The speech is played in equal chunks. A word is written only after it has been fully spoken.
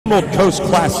Emerald Coast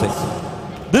Classic.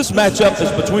 This matchup is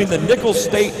between the Nicholls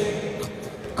State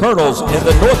Colonels and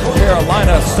the North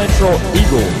Carolina Central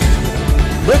Eagles.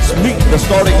 Let's meet the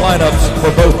starting lineups for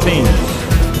both teams.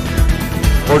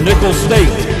 For Nicholls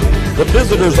State, the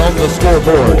visitors on the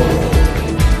scoreboard.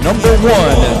 Number 1,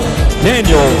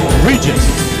 Daniel Regis.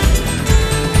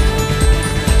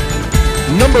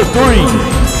 Number 3,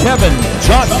 Kevin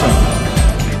Johnson.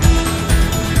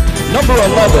 Number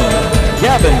 11,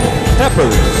 Gavin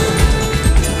Peppers.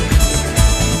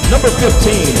 Number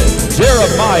 15,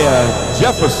 Jeremiah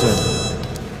Jefferson.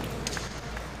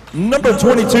 Number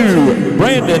 22,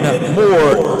 Brandon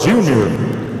Moore Jr.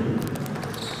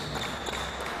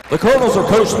 The Colonels are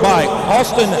coached by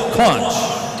Austin Conch.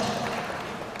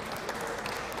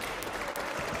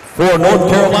 For North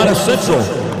Carolina Central,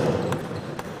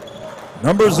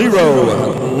 number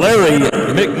 0, Larry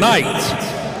McKnight.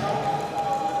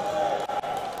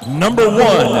 Number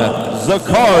 1,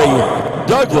 Zachary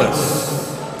Douglas.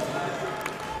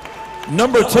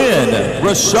 Number 10,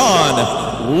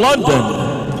 Rashawn London.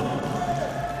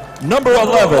 Number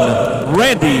 11,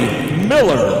 Randy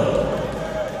Miller.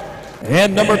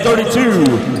 And number 32,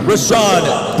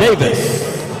 Rashawn Davis.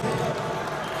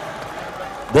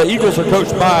 The Eagles are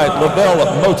coached by Lavelle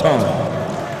Moton.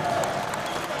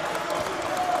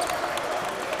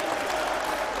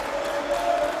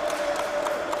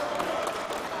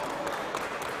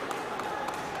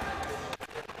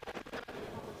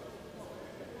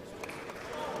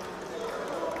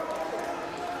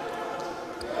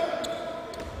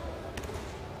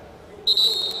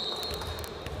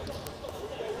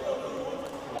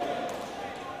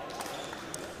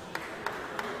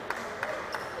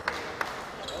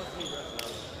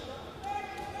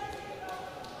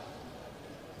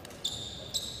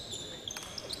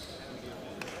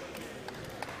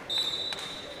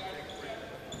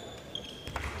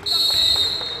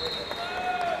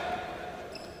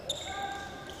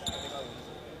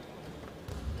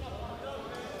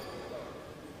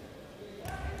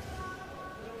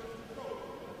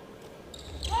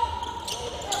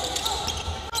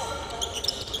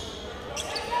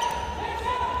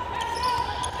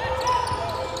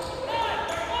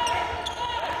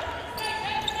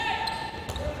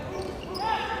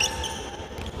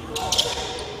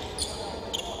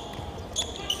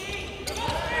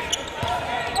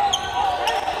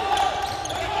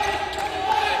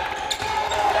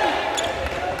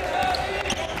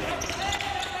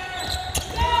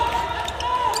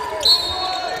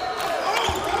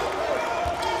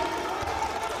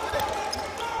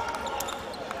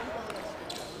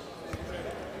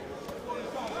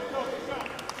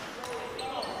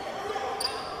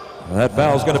 That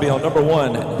foul is going to be on number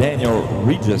 1, Daniel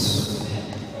Regis.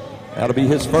 That'll be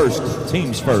his first,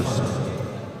 team's first.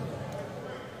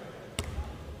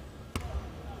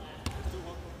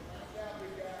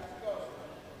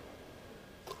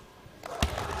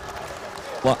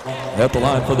 At the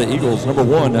line for the Eagles, number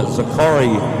 1,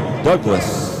 Zachary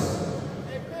Douglas.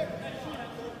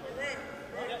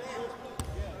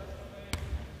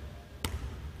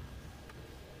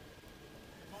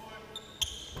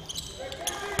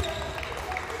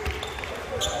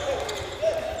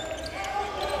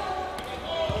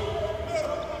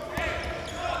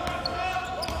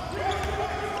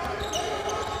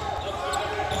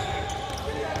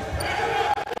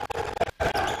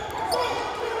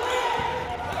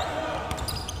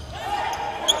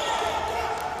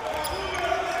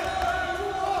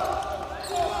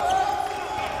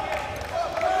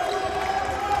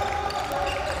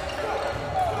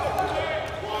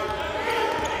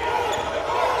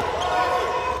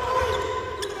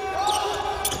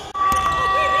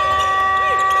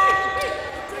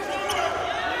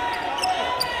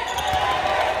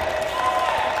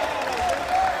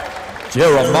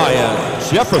 Jeremiah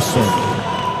Jefferson.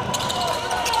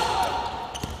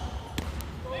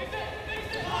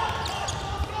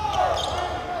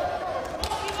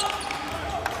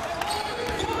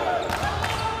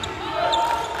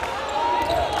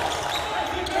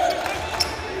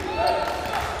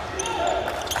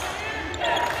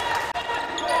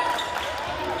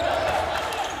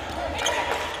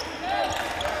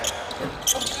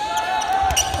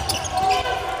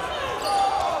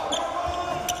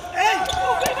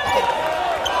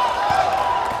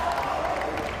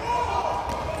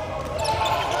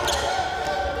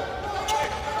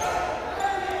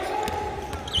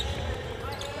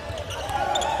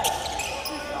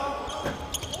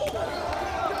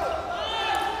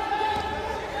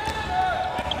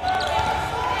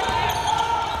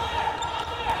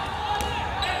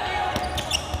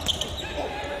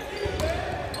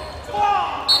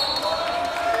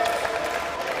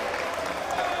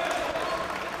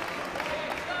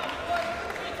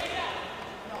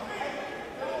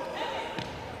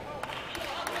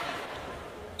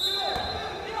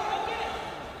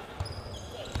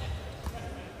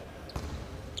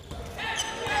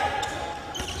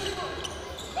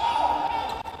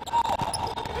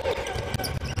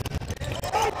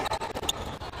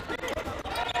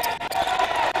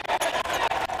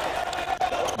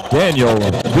 Daniel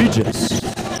Regis.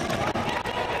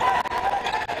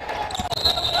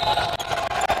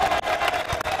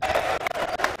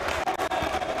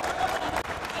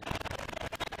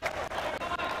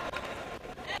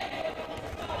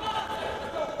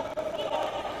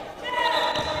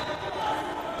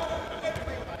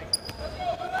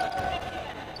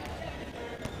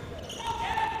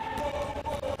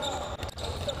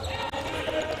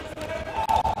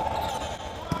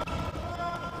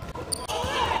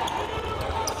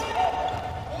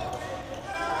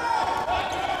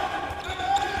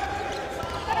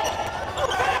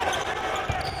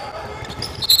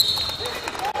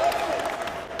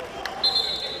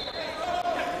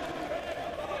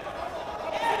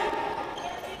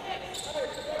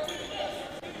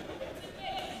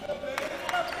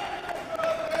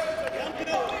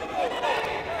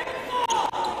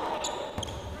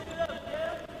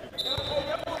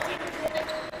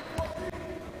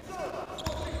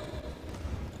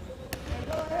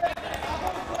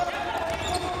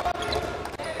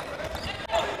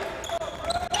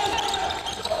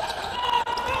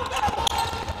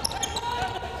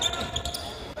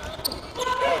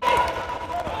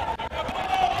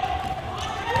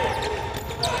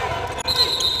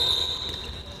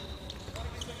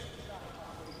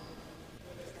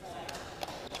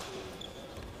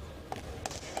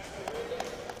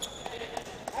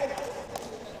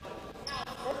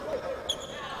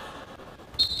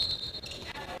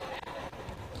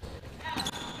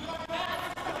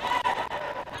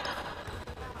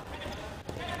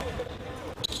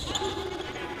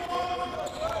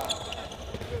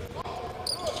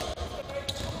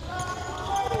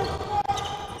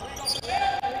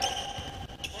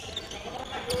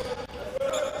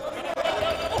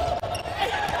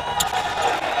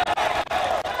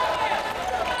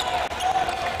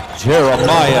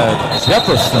 Jeremiah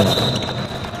Jefferson.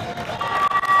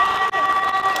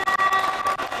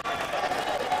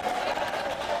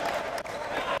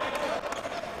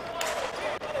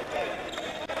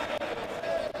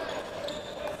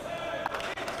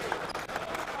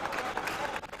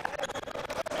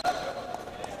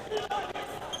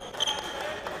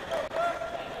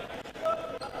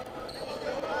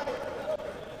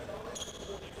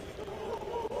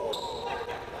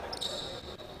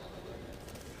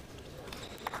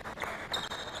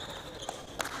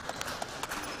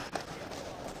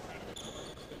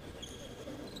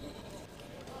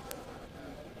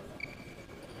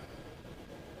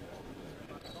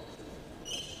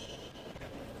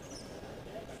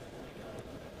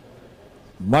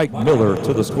 Mike Miller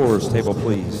to the scorer's table,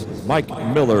 please. Mike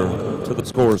Miller to the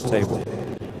scorer's table.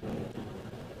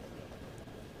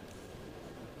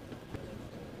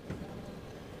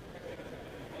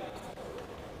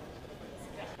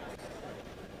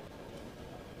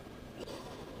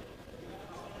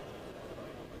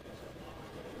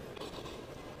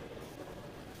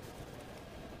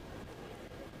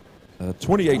 The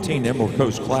 2018 Emerald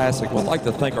Coast Classic. We'd like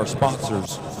to thank our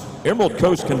sponsors, Emerald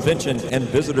Coast Convention and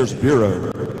Visitors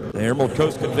Bureau. The Emerald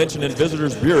Coast Convention and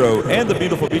Visitors Bureau and the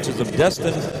beautiful beaches of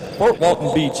Destin, Fort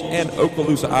Walton Beach, and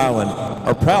Okaloosa Island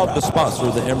are proud to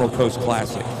sponsor the Emerald Coast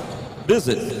Classic.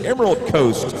 Visit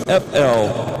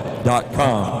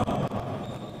emeraldcoastfl.com.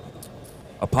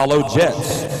 Apollo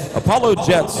Jets. Apollo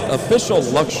Jets, official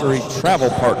luxury travel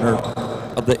partner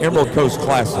of the Emerald Coast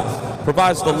Classic,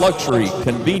 provides the luxury,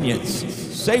 convenience,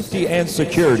 safety, and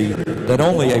security that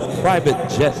only a private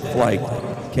jet flight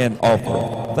can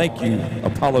offer. Thank you,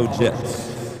 Apollo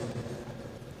Jets.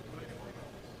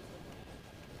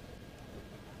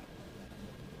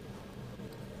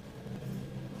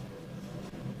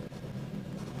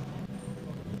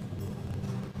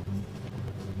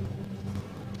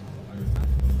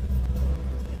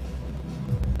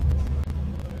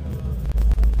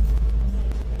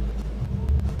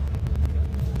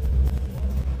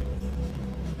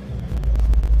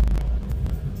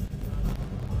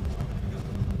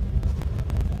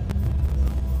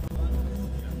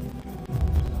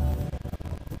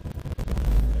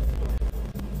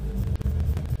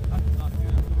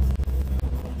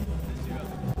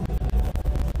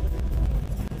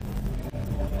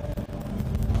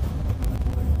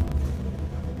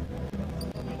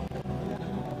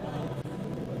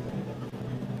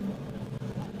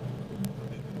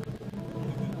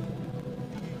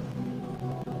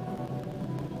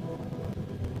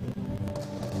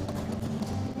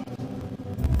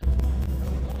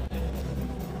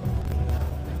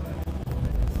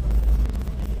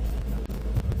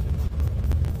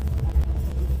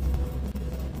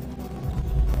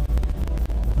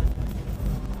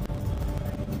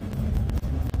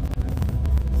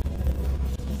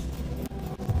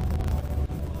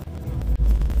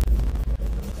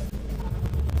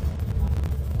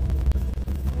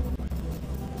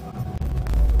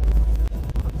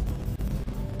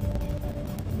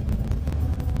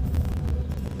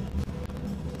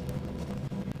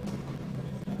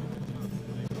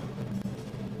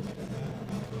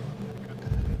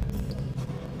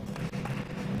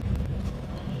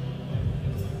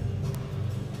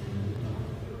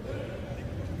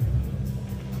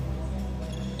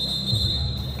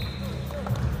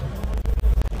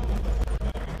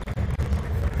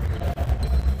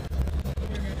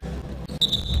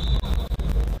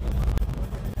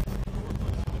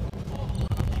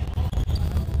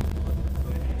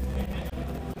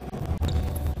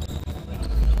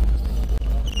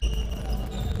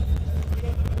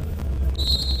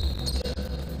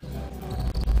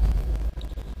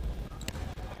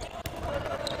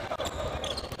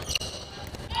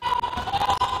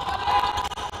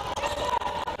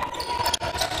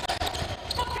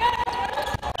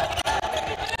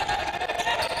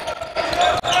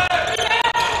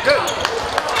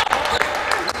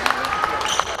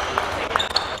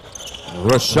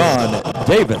 Rashawn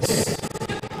Davis.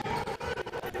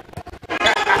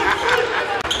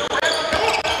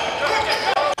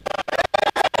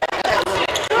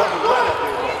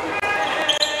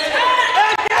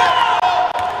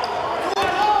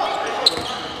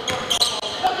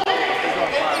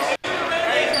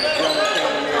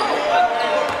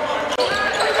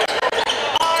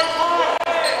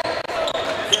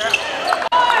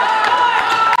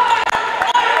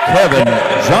 Kevin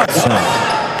Johnson.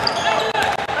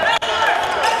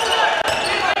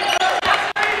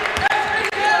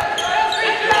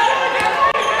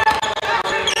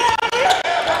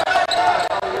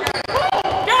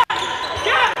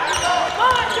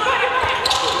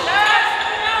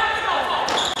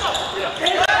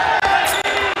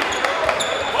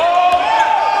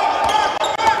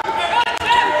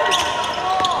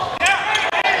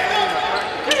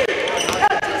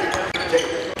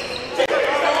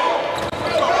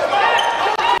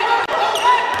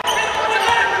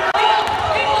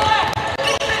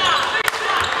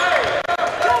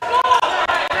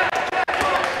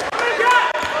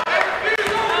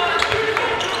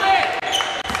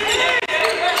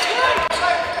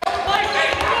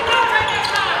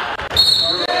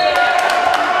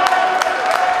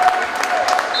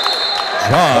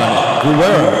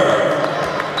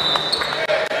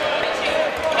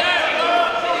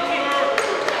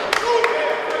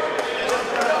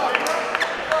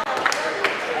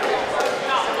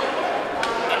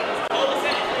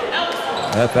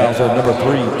 That fouls on number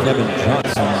 3, Kevin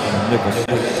Johnson from Nicholls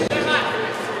State.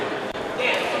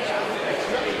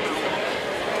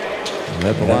 And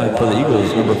at the line for the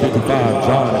Eagles, number 55,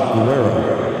 John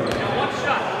Guerrero.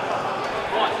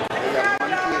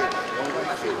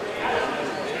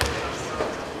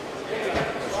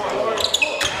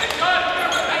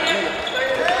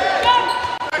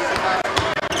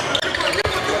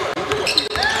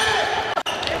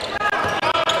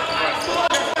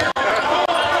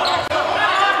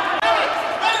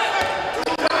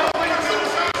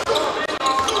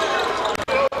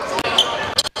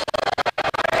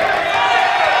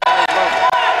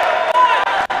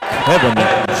 Kevin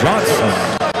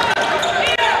Johnson.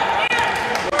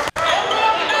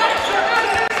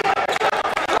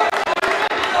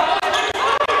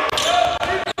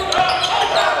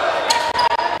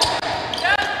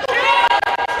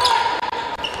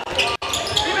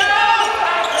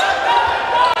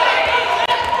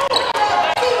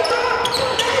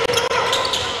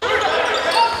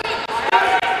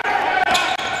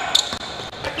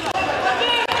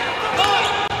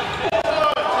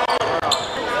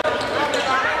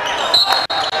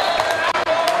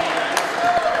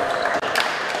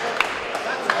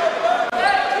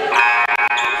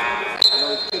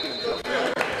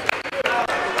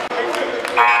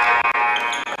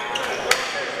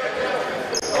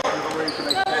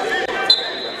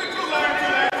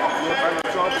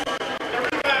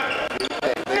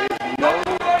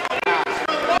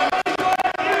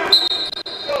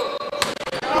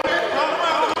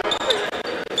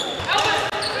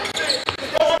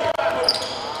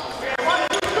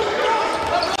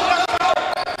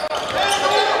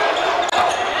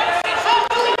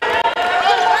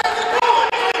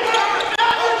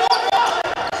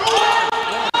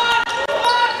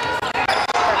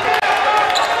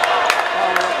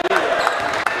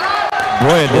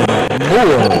 Brandon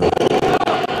Moore.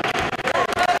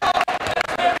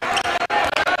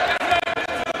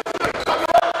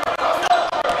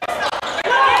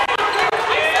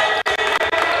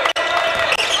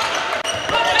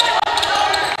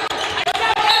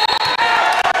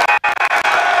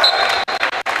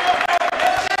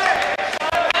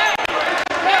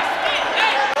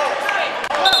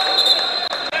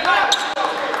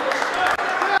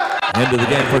 Into the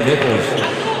game for Nicholls,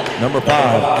 number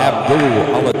 5, Abdul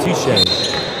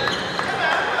Alatishe.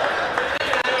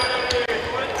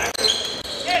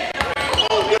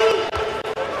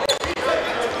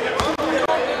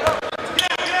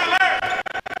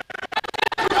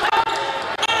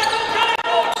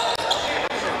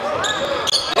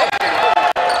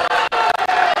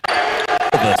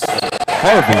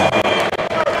 Harvey.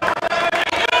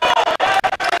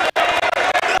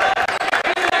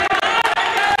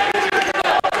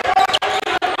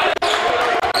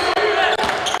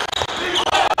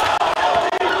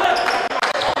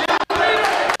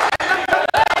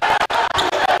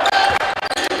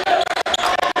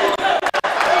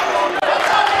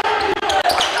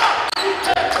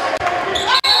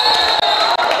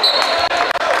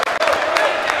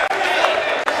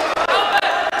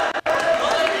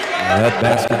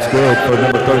 Basket scored for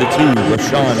number 32,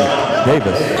 Rashawn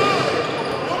Davis.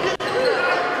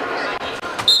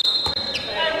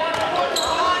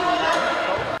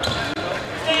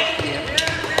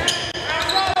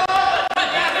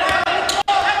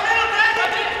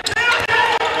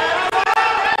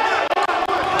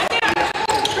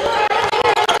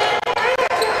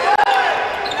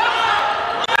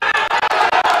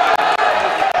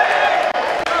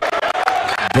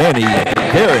 Danny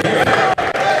Garrett.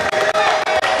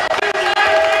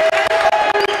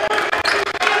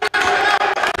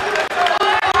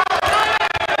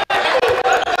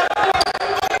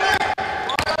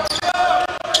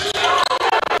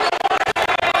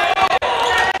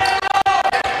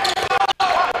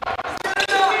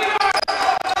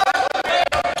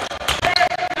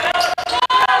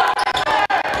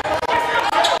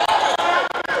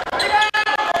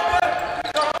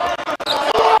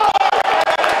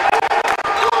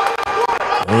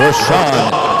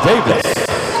 Rashawn Davis.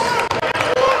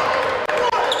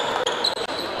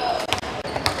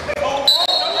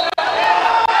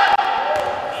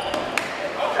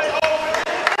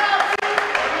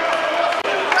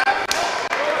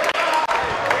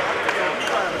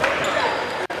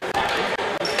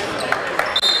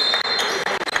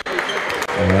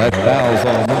 That fouls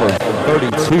on number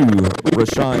 32,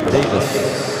 Rashawn Davis.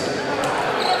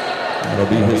 That'll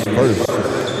be his first,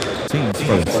 team's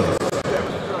first.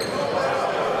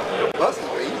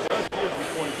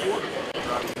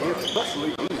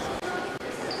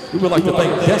 We would like to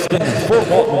thank Destin Fort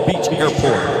Walton Beach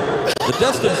Airport. The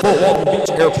Destin Fort Walton Beach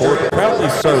Airport proudly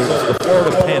serves the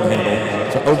Florida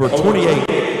Panhandle to over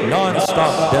 28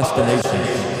 non-stop destinations.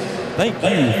 Thank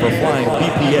you for flying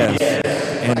BPS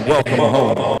and welcome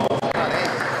home.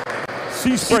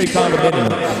 Sea Spray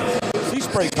Condominiums. Sea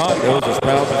Spray Condos is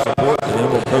proud to support the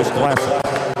Emerald Coast Classic.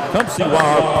 Come see why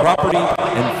our property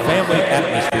and family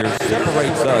atmosphere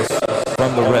separates us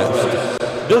from the rest.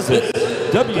 Visit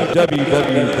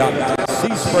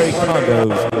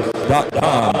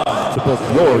www.seaspraycondos.com to book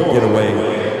your getaway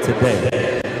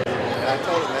today. I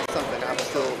told him that's something I'm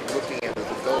still looking at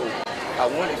as a goal. I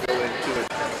want to go into it,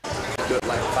 do it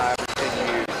like 5 or 10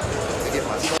 years to get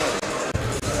my son.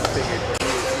 I figured he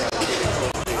was getting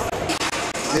close to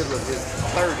the middle of his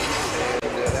 30s,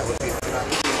 and that would be a good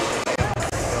opportunity for him.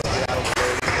 Get out of the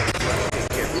way and take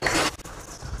care of himself.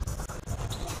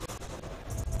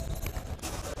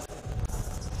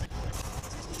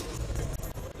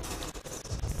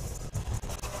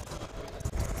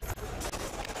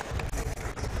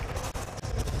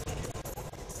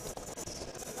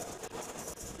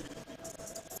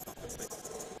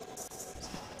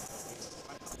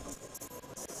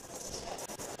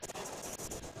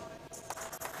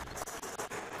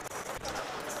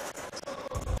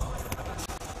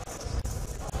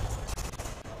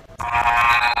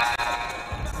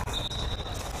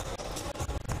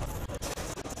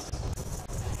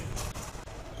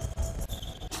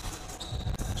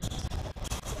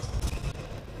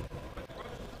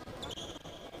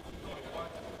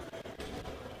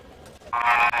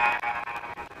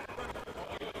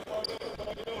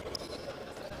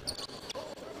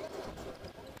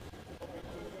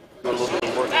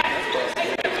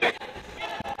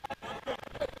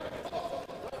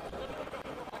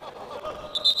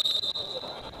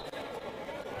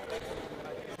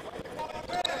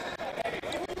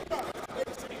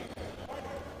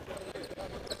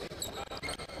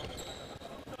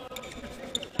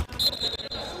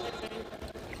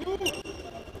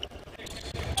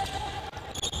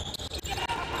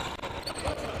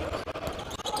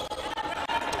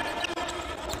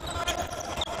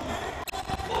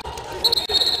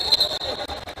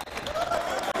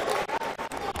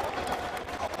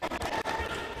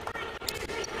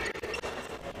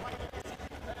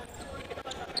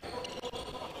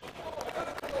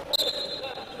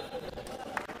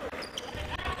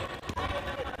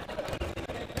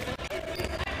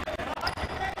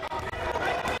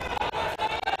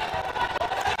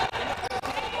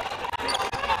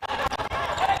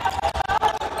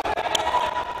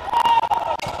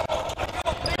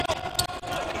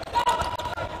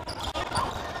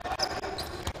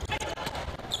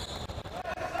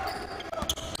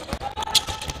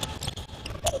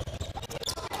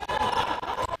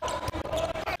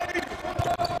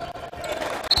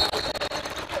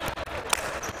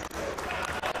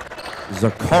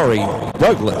 Zachary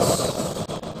Douglas.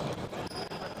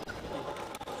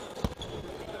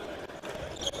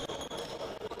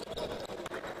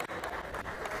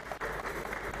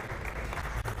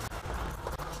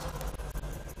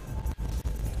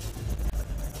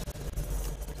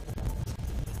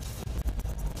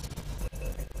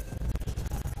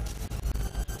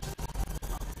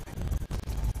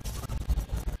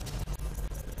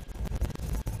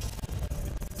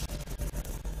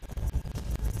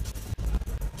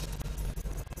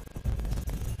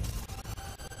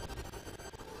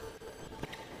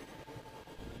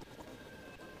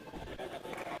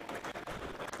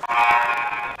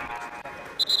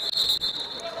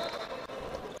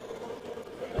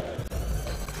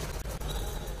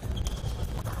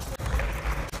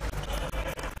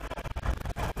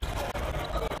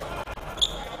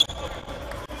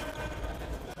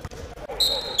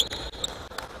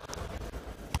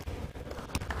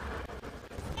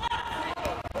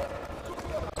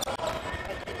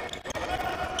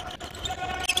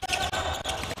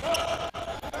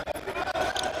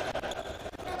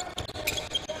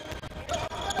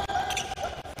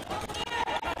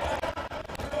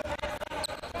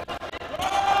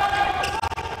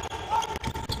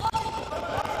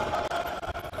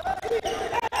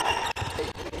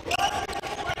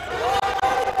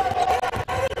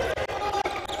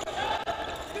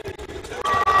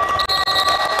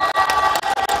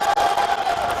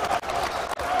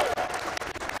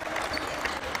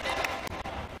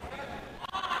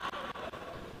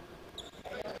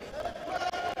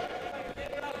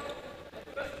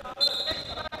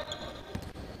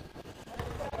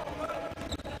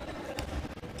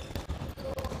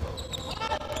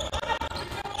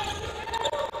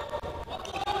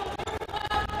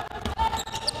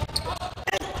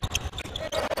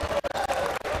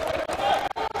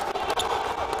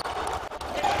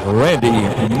 Randy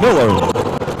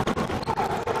Miller.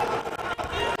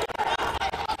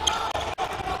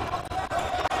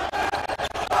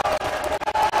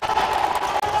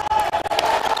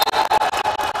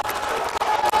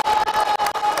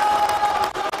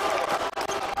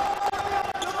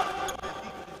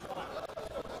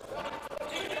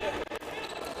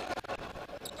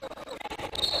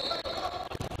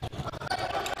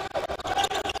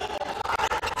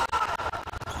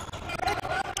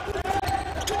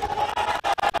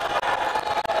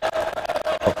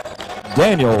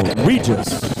 Daniel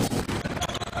Regis.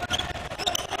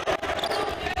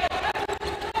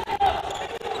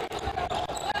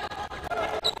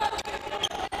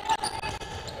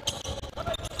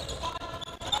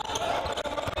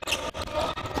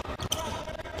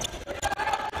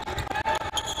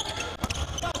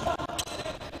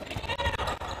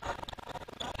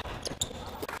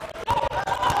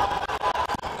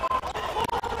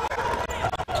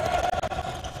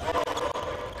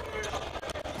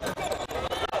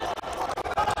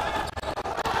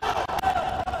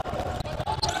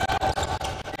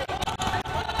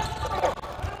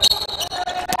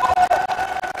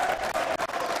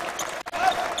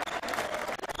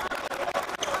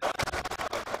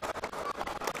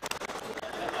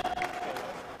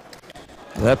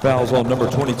 That foul's on number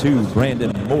 22,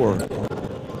 Brandon Moore.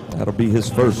 That'll be his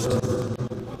first.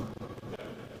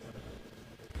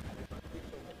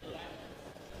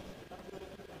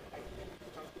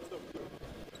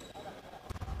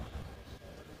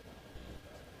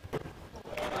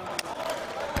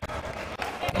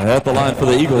 At the line for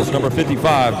the Eagles, number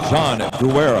 55, John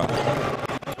Guerra.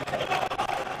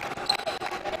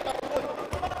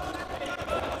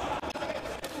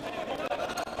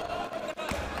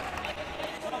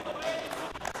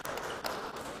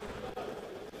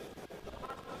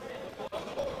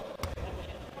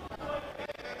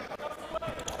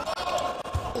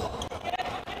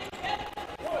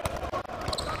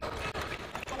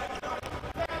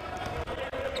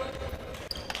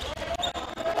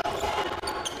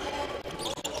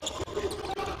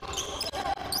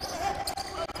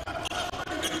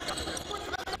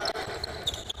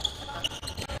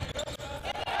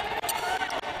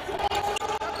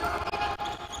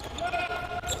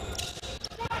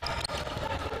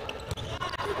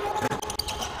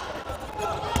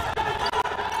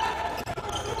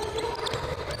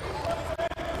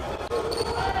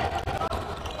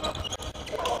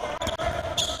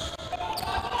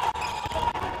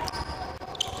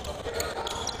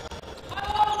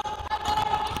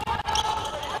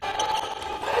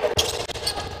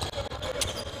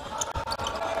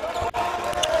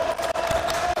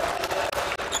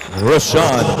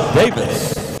 Rashawn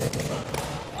Davis.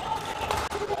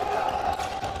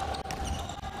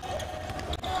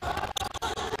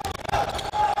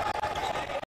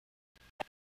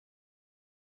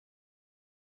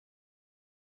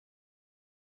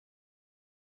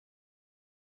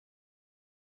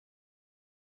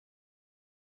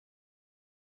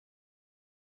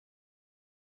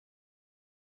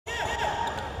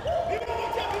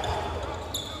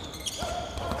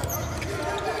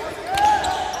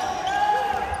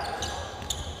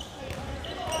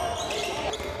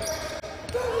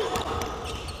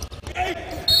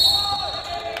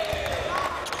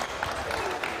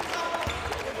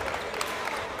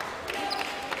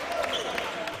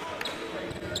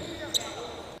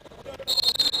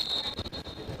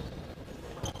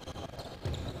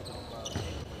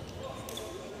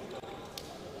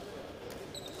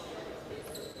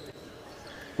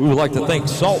 We would like to thank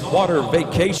Saltwater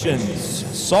Vacations.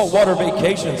 Saltwater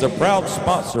Vacations, a proud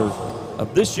sponsor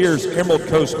of this year's Emerald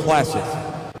Coast Classic,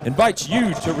 invites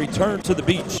you to return to the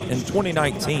beach in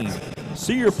 2019.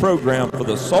 See your program for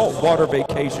the Saltwater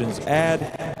Vacations ad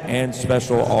and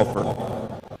special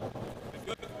offer.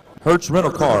 Hertz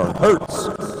Rental Car. Hertz,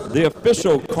 the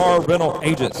official car rental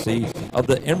agency of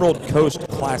the Emerald Coast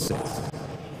Classic.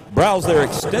 Browse their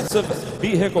extensive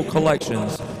vehicle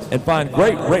collections and find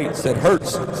great rates at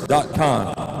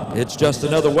Hertz.com. It's just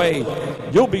another way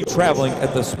you'll be traveling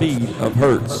at the speed of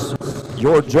Hertz.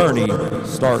 Your journey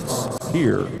starts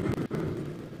here.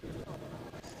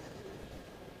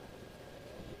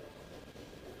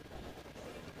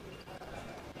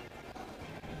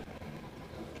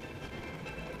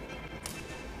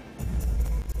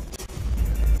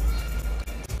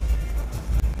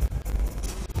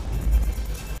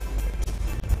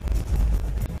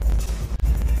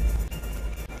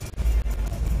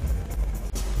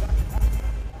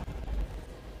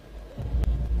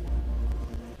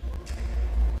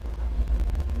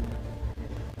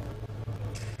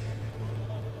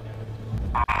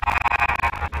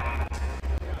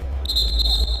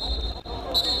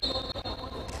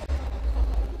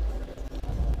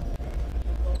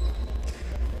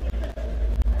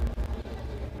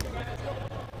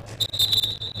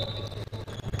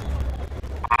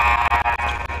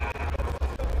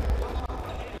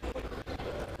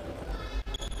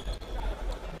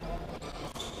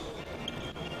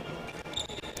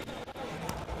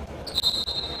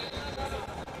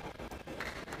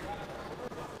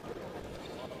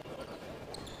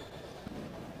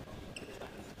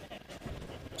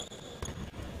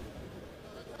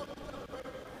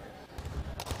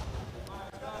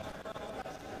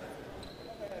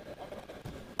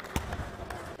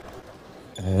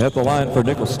 At the line for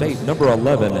Nicholls State, number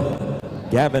 11,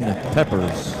 Gavin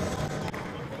Peppers.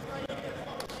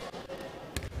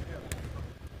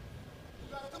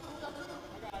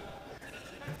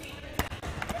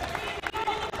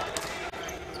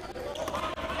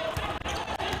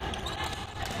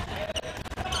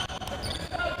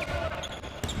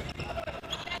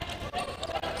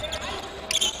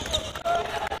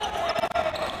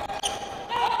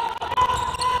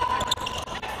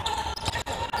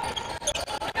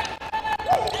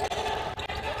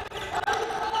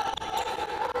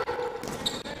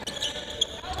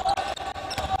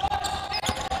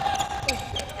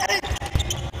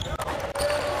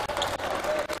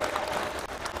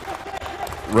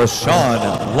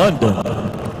 Rashawn London.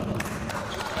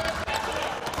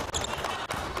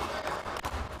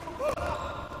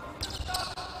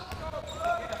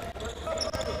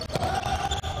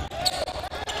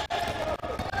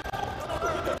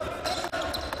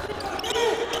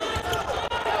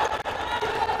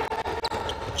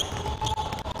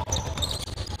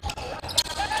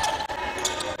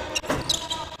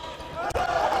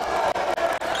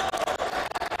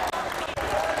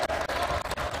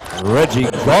 Reggie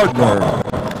Gardner.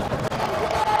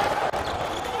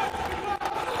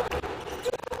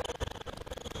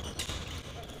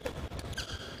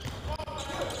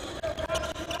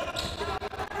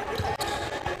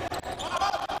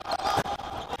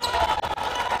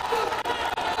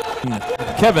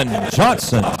 Kevin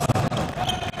Johnson.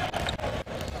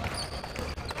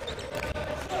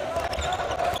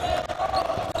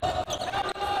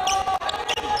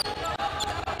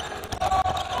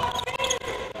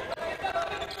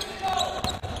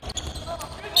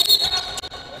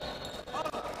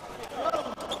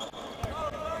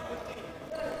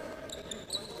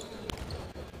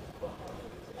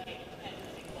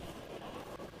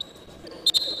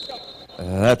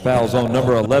 That foul's on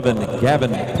number 11,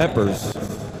 Gavin Peppers.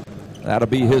 That'll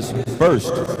be his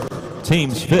first,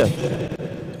 team's fifth.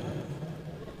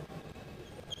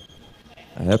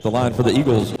 At the line for the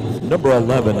Eagles, number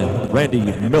 11, Randy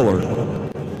Miller.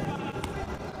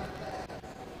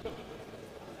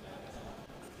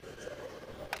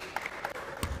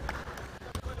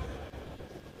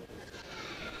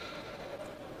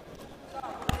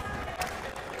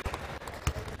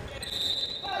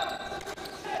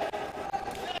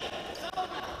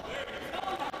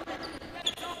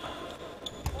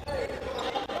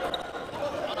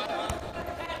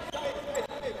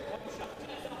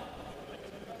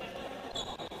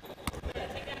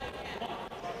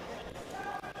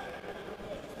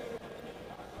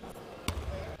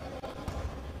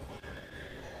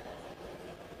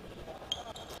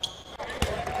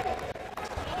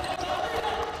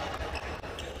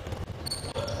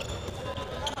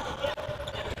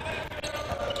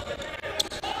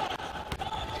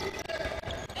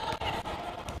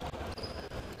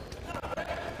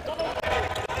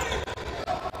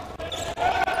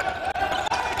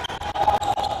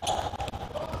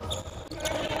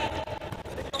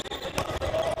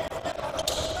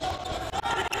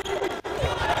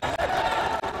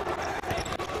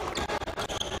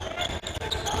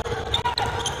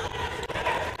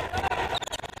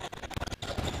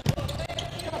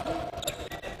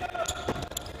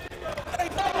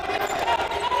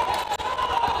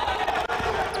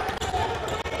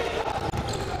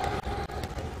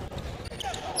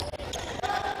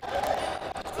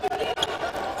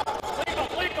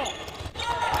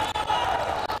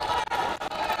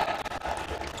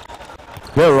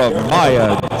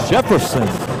 Jeremiah Jefferson.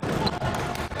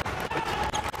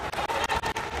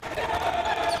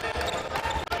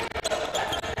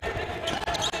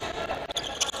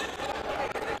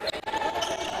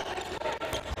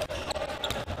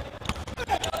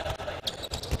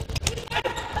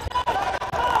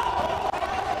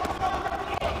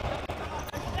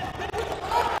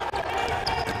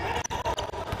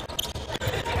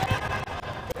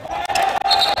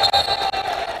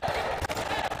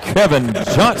 Kevin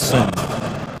Johnson.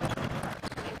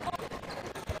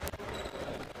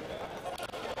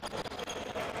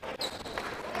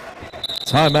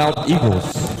 Timeout,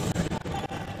 Eagles.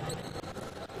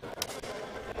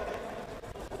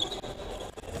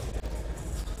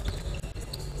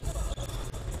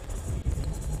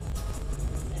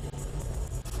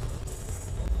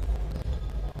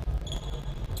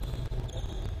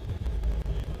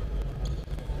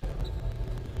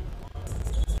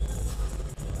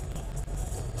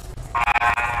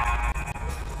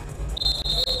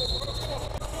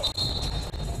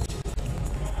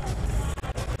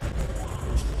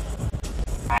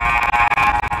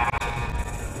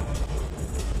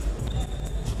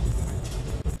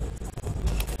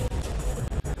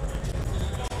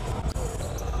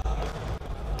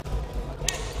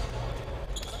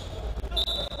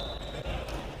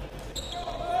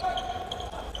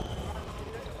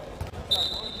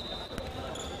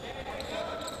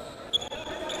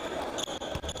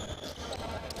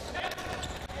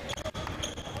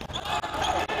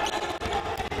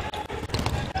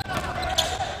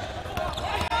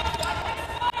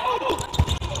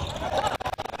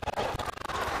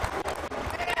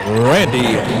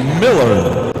 Randy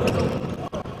Miller.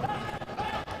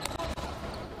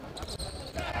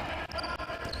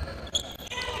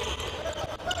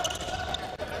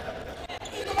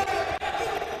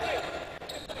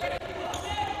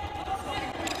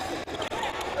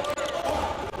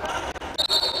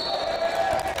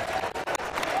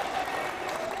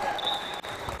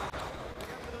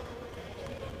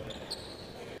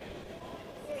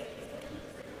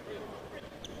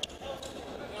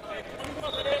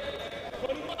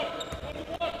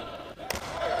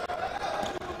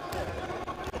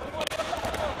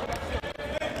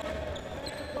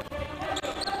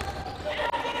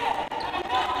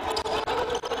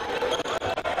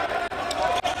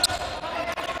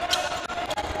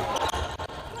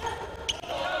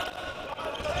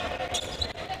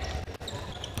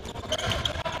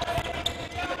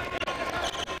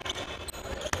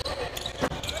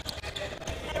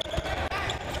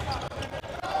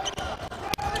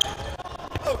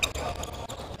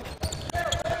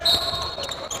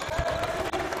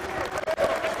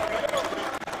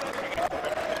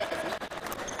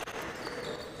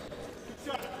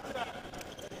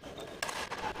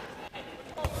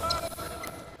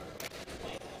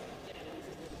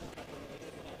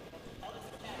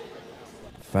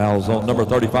 Fouls on number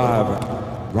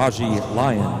 35, Raji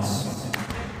Lyons.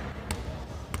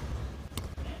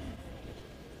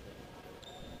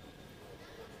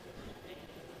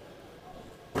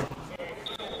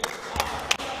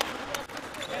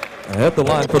 At the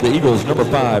line for the Eagles, number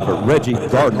 5, Reggie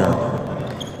Gardner.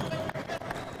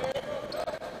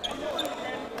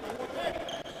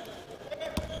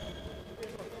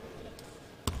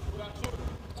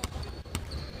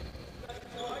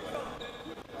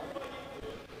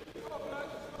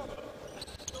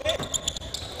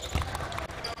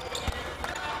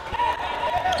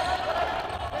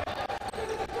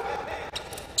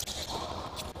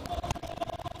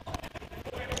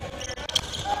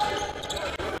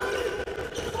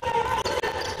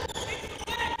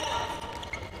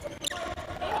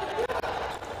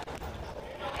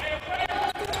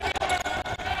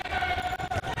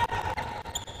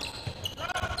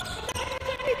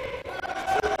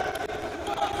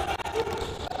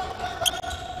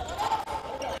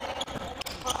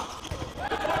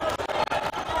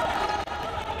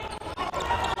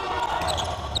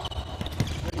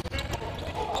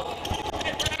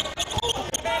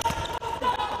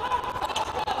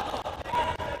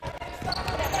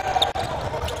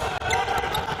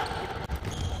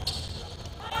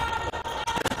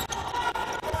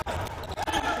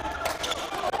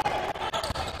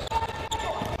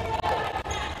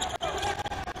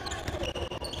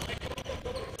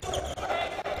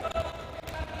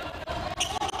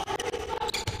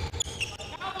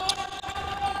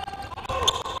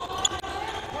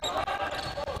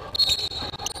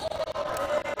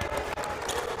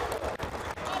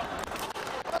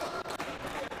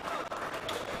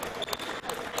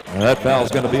 And that foul is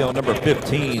going to be on number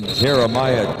 15,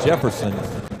 Jeremiah Jefferson.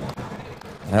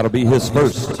 That'll be his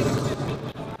first.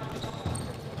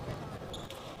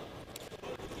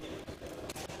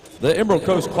 The Emerald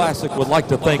Coast Classic would like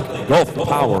to thank Gulf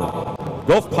Power.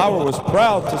 Gulf Power was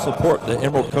proud to support the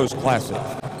Emerald Coast Classic.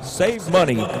 Save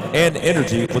money and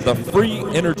energy with a free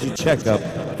energy checkup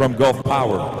from Gulf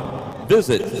Power.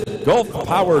 Visit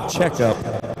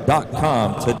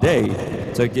gulfpowercheckup.com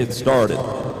today to get started.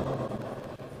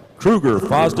 Kruger,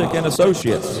 Fosdick &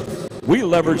 Associates. We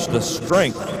leverage the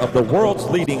strength of the world's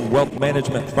leading wealth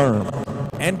management firm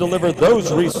and deliver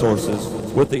those resources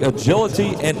with the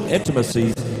agility and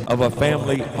intimacy of a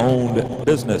family-owned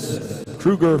business.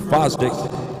 Kruger, Fosdick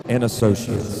 &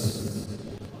 Associates.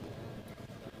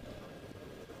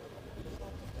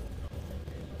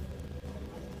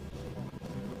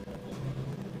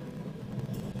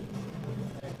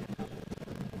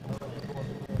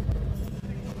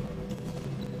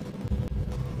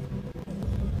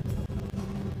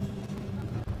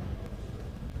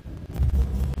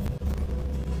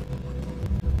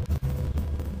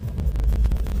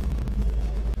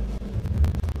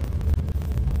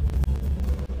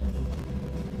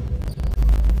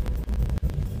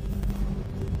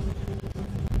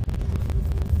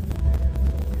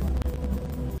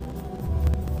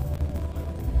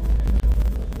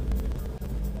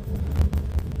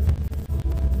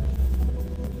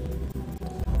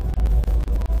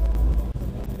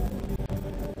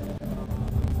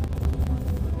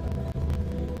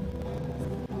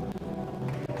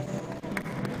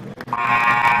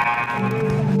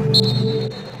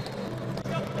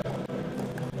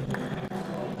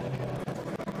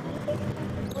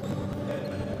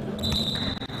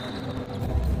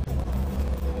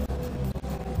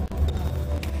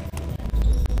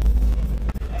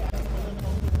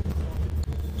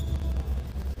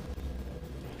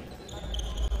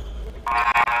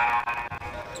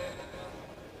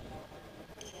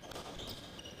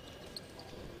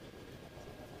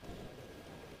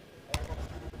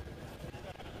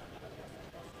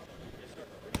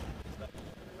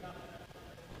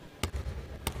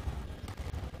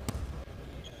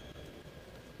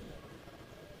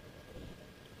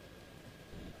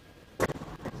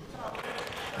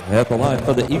 At the line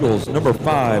for the Eagles, number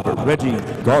 5, Reggie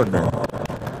Gardner.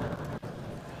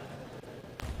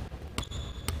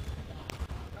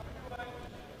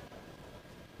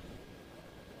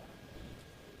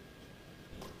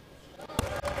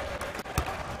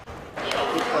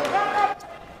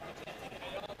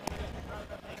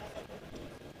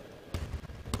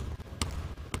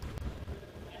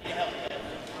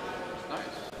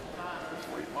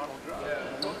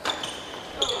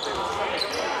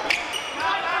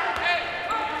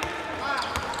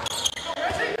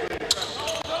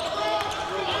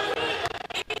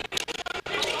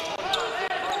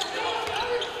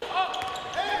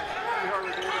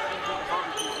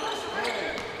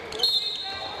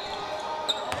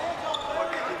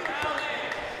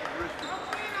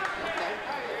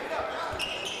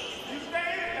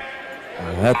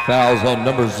 That foul's on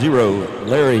number 0,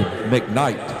 Larry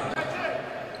McKnight.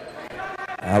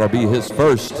 That'll be his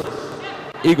first,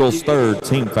 Eagles' third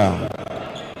team foul.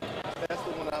 That's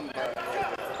the one I'm about to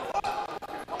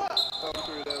come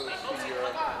through those to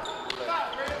your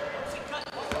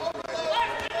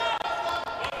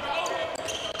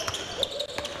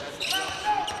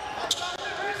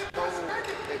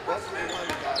they busted the one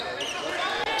guy.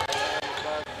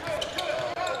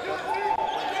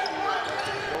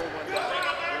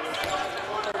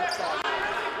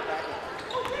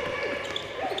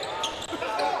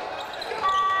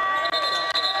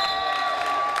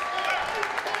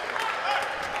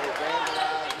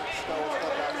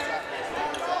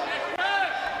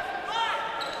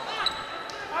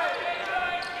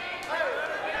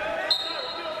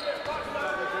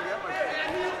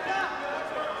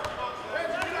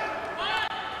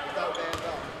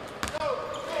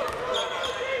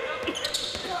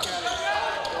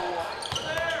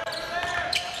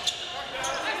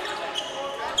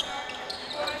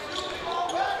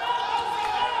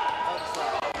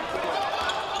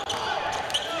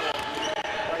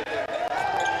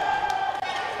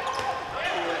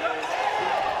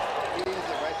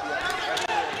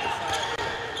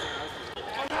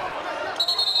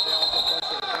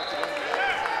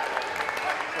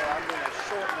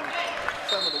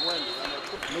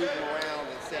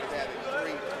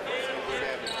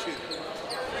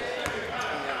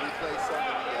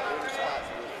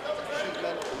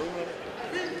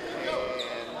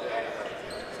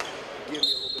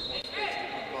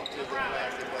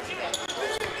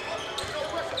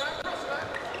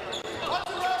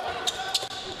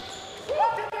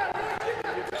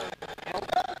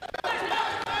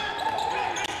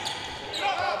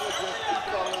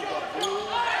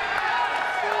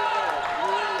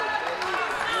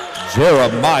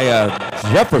 Jeremiah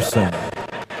Jefferson.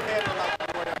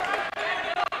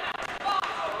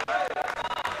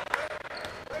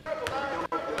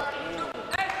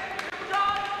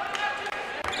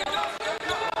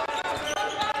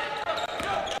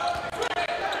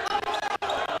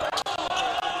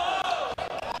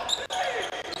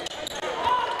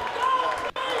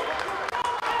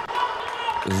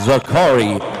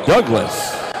 Zachary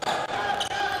Douglas.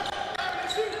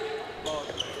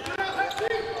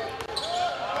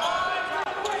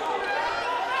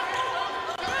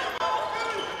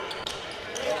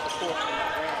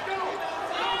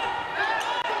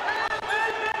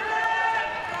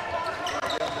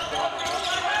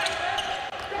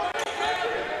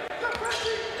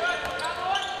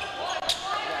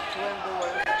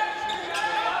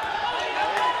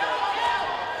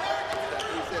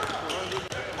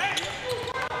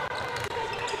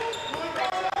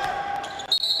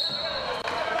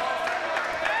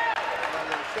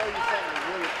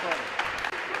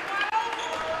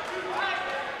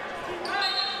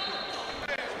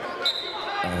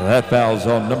 That foul's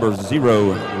on number 0,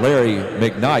 Larry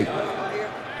McKnight.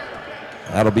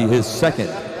 That'll be his second,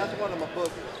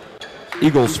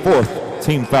 Eagles' 4th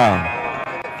team foul.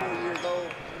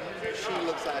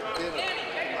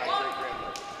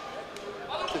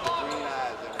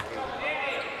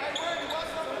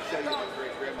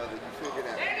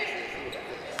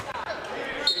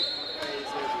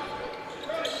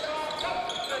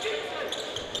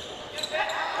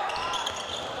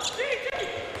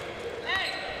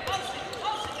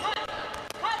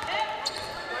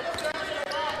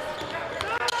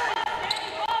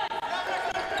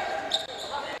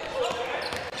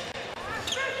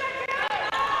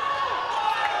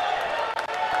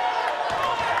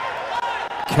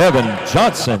 Kevin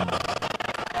Johnson.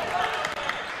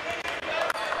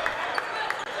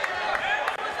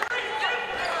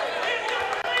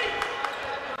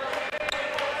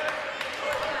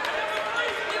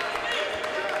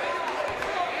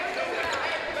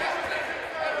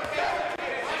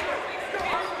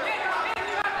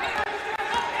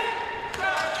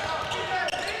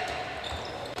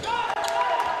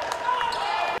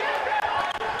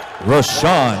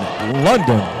 Rashawn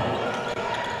London.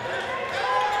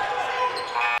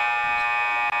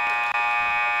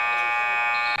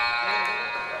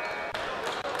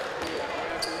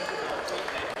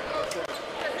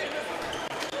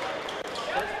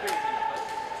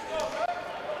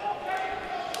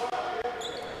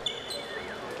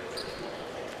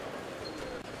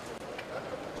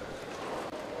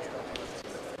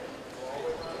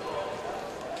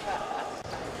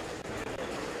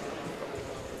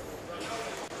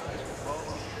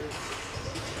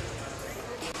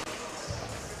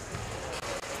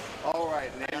 All right,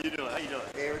 now. How you doing? How you doing?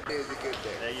 Every day is a good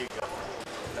day. There you go.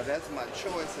 Now that's my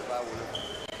choice if I would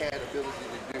have had ability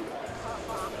to do it.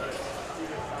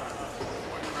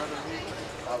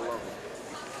 I love it.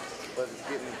 But it's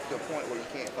getting to a point where you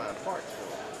can't find parts for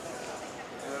it.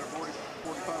 Is that a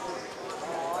 45 foot?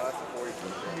 Oh, that's a 40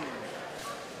 foot.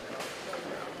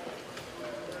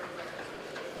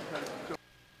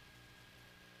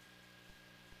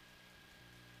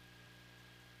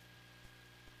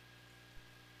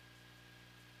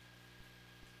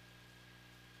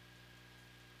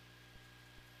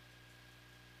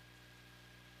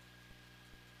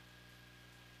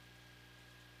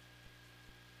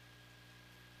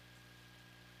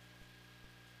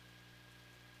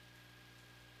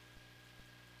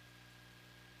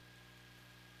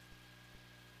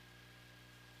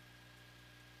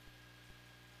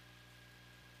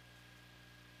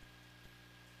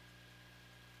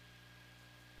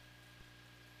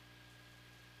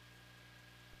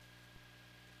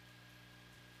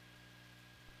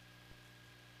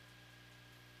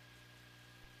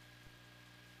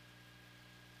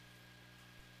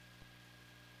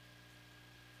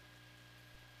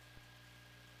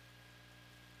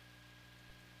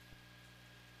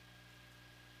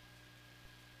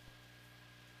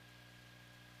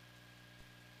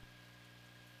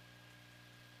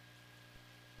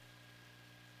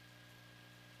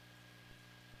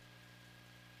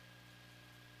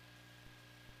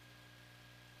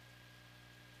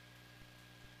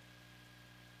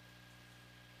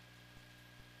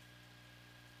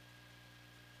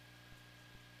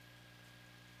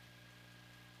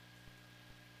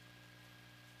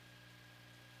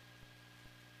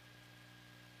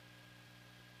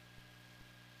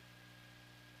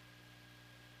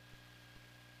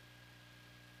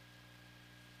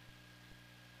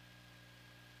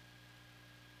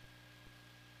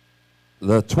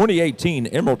 The 2018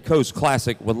 Emerald Coast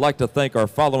Classic would like to thank our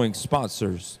following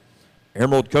sponsors: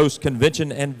 Emerald Coast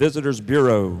Convention and Visitors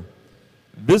Bureau,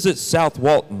 Visit South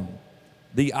Walton,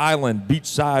 The Island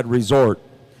Beachside Resort,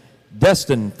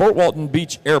 Destin Fort Walton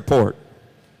Beach Airport,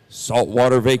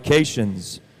 Saltwater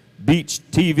Vacations, Beach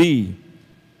TV,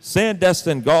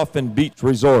 Sandestin Golf and Beach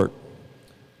Resort,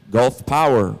 Gulf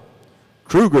Power,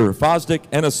 Kruger Fosdick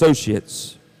and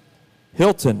Associates,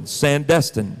 Hilton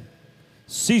Sandestin,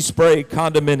 Sea Spray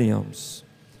Condominiums,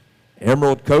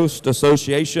 Emerald Coast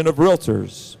Association of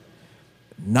Realtors,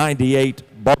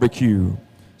 98 Barbecue,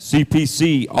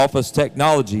 CPC Office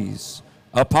Technologies,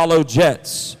 Apollo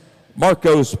Jets,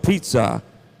 Marco's Pizza,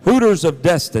 Hooters of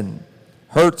Destin,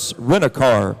 Hertz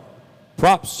Rent-A-Car,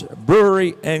 Props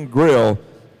Brewery and Grill,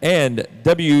 and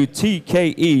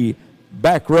WTKE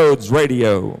Backroads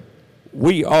Radio.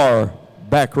 We are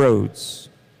Backroads.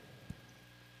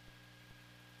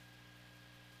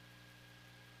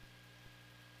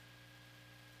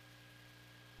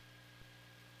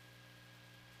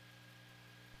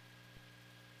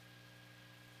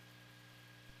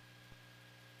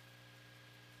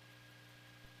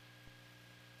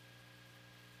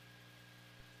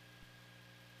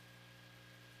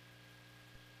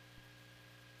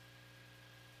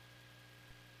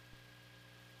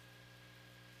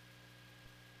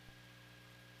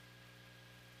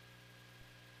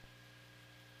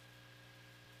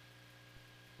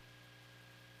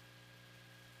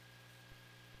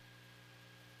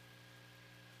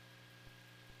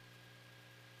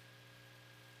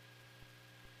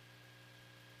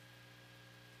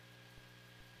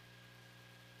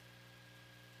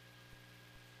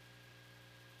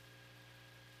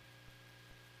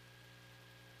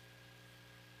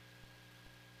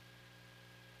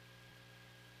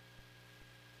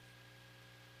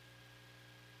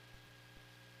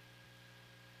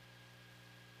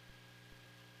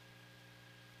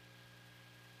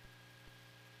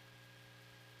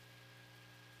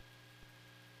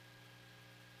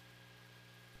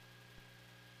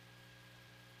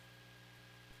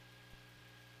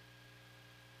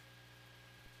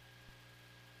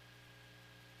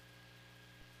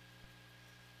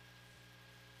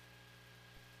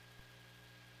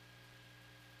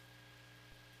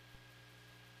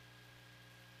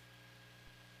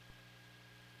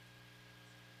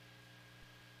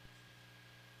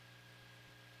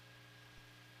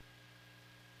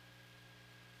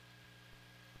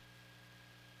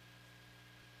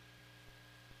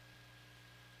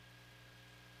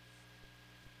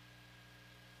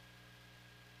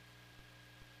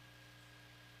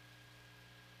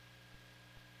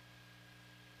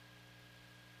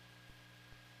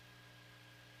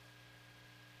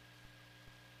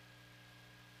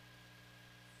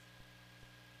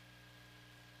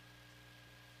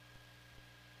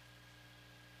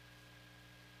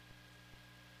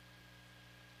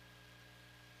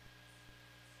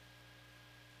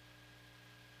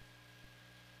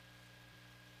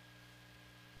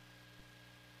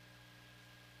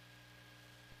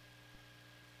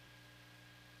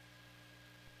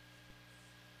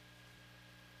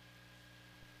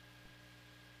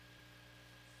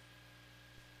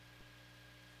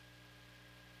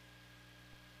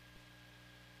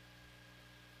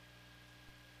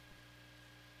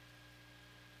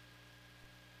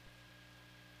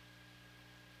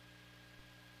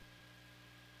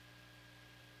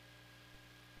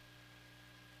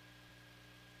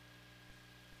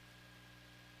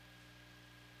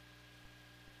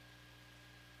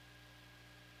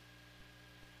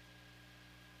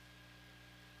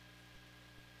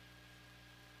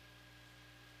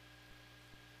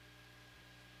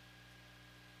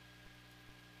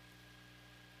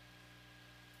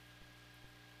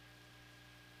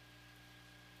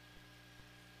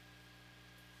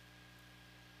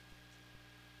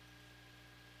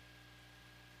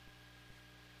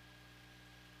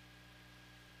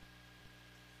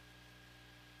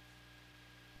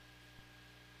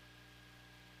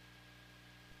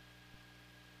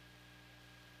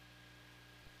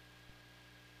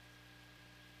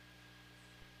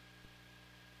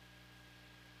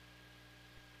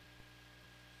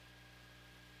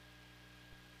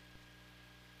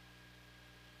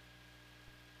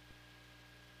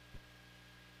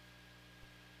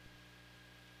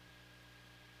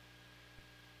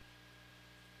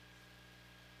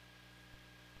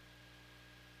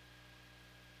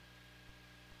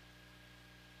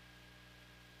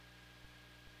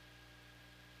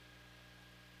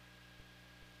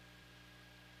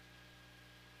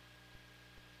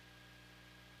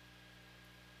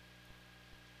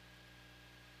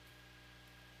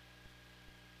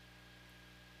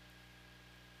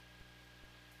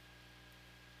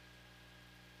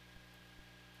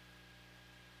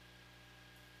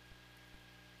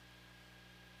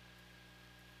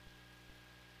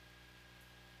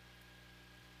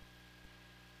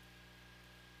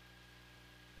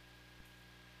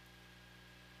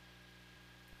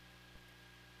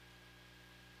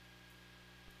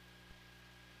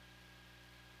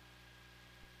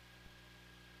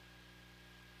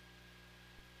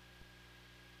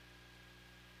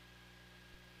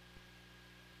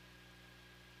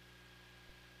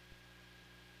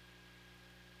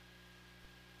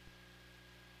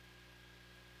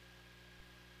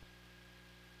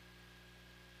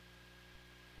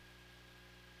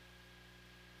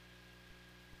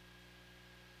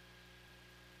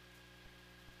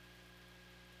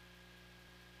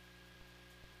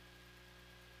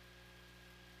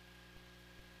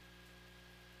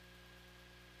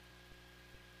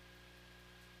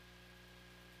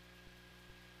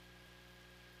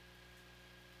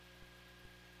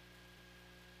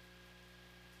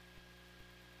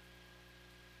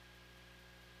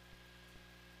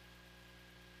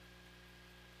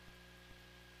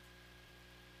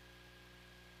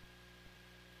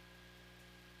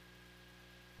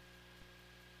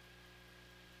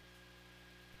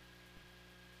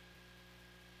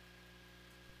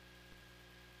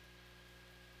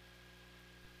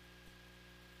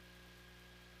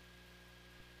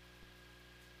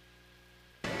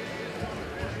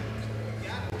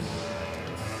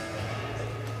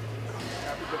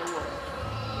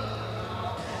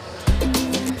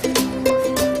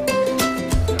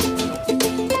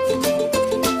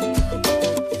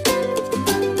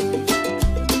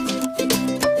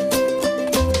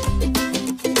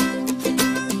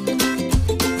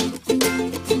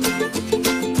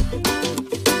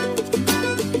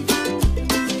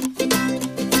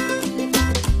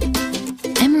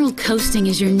 coasting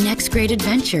is your next great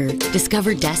adventure.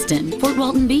 Discover Destin, Fort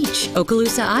Walton Beach,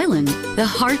 Okaloosa Island, the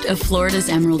heart of Florida's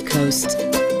Emerald Coast.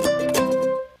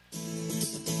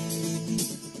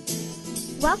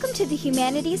 Welcome to the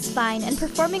Humanities, Fine, and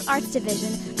Performing Arts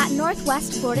Division at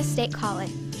Northwest Florida State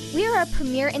College. We are a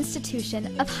premier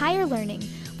institution of higher learning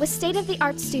with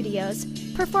state-of-the-art studios,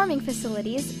 performing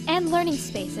facilities, and learning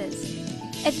spaces.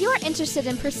 If you are interested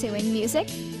in pursuing music,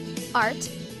 art,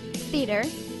 theater,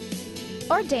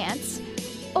 or dance,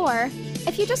 or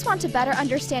if you just want to better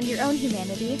understand your own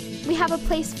humanity, we have a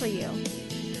place for you.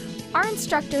 Our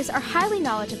instructors are highly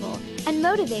knowledgeable and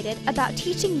motivated about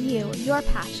teaching you your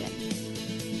passion.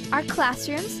 Our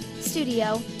classrooms,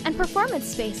 studio, and performance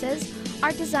spaces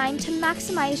are designed to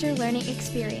maximize your learning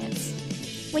experience.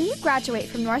 When you graduate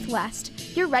from Northwest,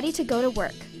 you're ready to go to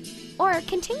work or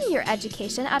continue your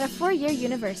education at a four-year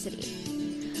university.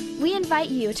 We invite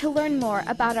you to learn more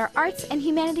about our arts and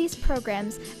humanities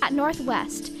programs at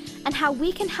Northwest and how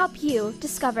we can help you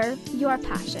discover your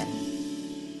passion.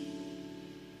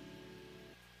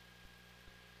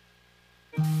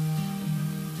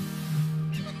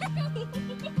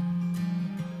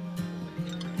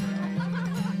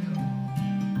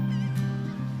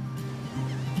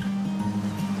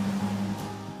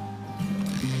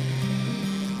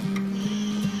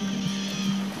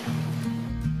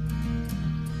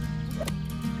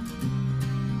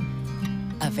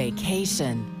 A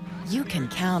vacation you can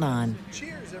count on.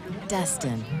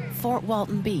 Destin, Fort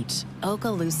Walton Beach,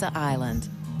 Okaloosa Island.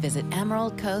 Visit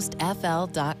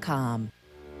emeraldcoastfl.com.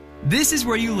 This is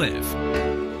where you live,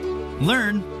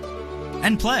 learn,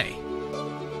 and play.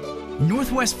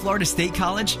 Northwest Florida State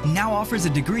College now offers a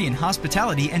degree in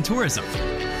hospitality and tourism,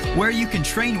 where you can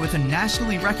train with a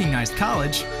nationally recognized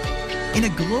college in a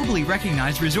globally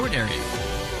recognized resort area.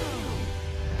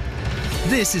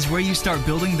 This is where you start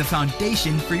building the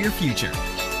foundation for your future.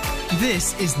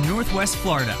 This is Northwest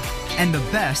Florida, and the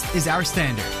best is our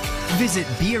standard. Visit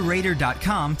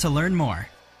bearaider.com to learn more.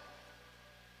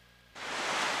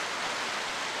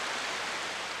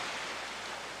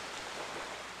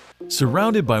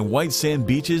 Surrounded by white sand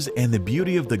beaches and the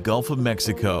beauty of the Gulf of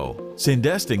Mexico,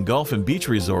 Sandestin Golf and Beach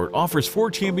Resort offers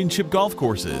 4 championship golf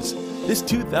courses. This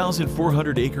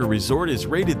 2,400-acre resort is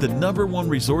rated the #1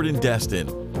 resort in Destin.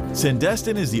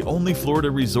 Sandestin is the only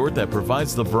Florida resort that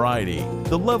provides the variety,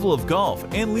 the level of golf,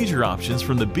 and leisure options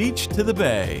from the beach to the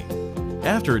bay.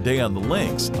 After a day on the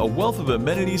links, a wealth of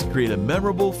amenities create a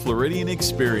memorable Floridian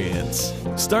experience.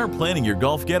 Start planning your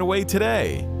golf getaway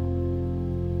today.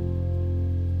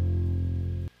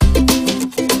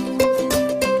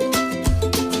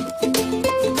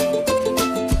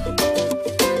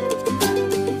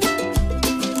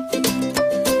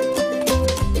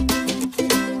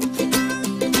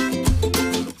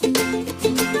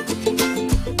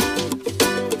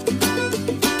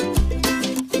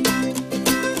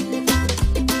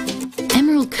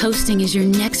 Coasting is your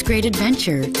next great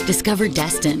adventure. Discover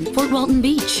Destin, Fort Walton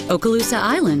Beach, Okaloosa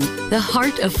Island, the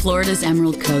heart of Florida's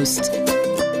Emerald Coast.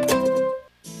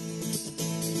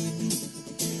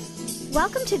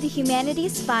 Welcome to the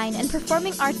Humanities, Fine, and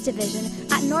Performing Arts Division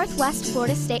at Northwest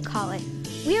Florida State College.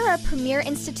 We are a premier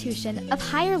institution of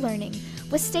higher learning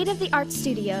with state-of-the-art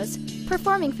studios,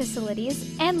 performing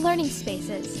facilities, and learning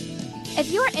spaces.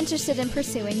 If you are interested in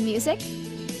pursuing music,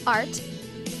 art,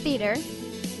 theater,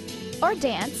 or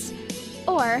dance,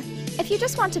 or if you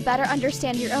just want to better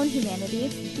understand your own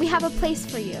humanity, we have a place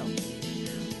for you.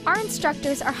 Our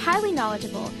instructors are highly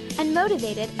knowledgeable and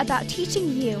motivated about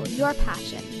teaching you your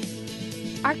passion.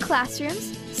 Our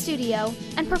classrooms, studio,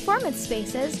 and performance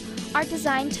spaces are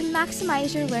designed to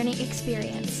maximize your learning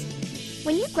experience.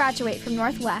 When you graduate from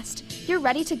Northwest, you're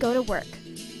ready to go to work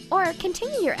or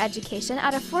continue your education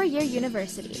at a four-year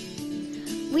university.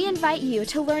 We invite you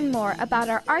to learn more about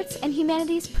our arts and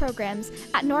humanities programs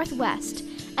at Northwest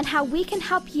and how we can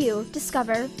help you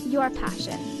discover your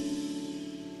passion.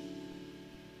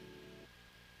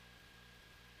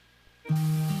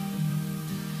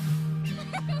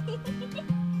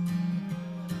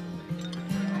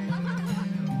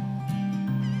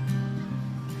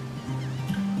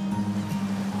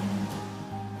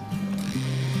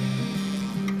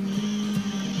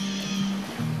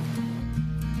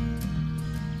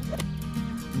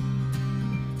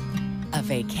 A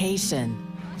vacation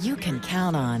you can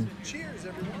count on.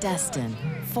 Destin,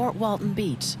 Fort Walton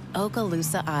Beach,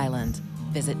 Okaloosa Island.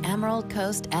 Visit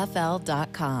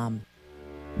emeraldcoastfl.com.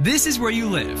 This is where you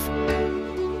live,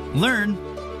 learn,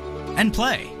 and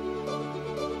play.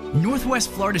 Northwest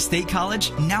Florida State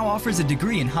College now offers a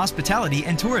degree in hospitality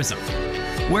and tourism,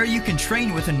 where you can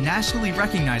train with a nationally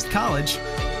recognized college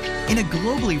in a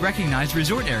globally recognized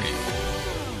resort area.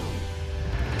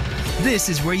 This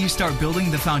is where you start building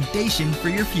the foundation for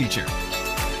your future.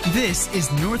 This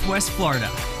is Northwest Florida,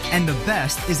 and the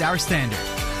best is our standard.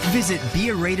 Visit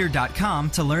bearaider.com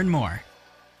to learn more.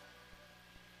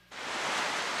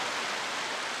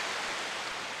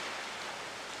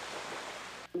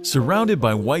 Surrounded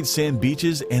by white sand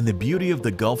beaches and the beauty of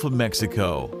the Gulf of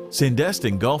Mexico,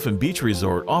 Sandestin Golf and Beach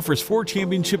Resort offers 4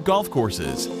 championship golf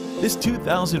courses. This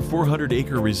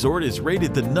 2,400-acre resort is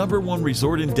rated the #1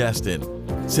 resort in Destin.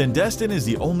 Sandestin is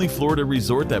the only Florida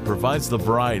resort that provides the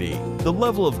variety, the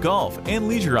level of golf, and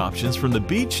leisure options from the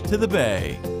beach to the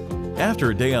bay.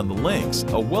 After a day on the links,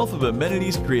 a wealth of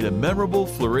amenities create a memorable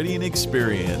Floridian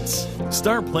experience.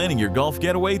 Start planning your golf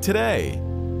getaway today.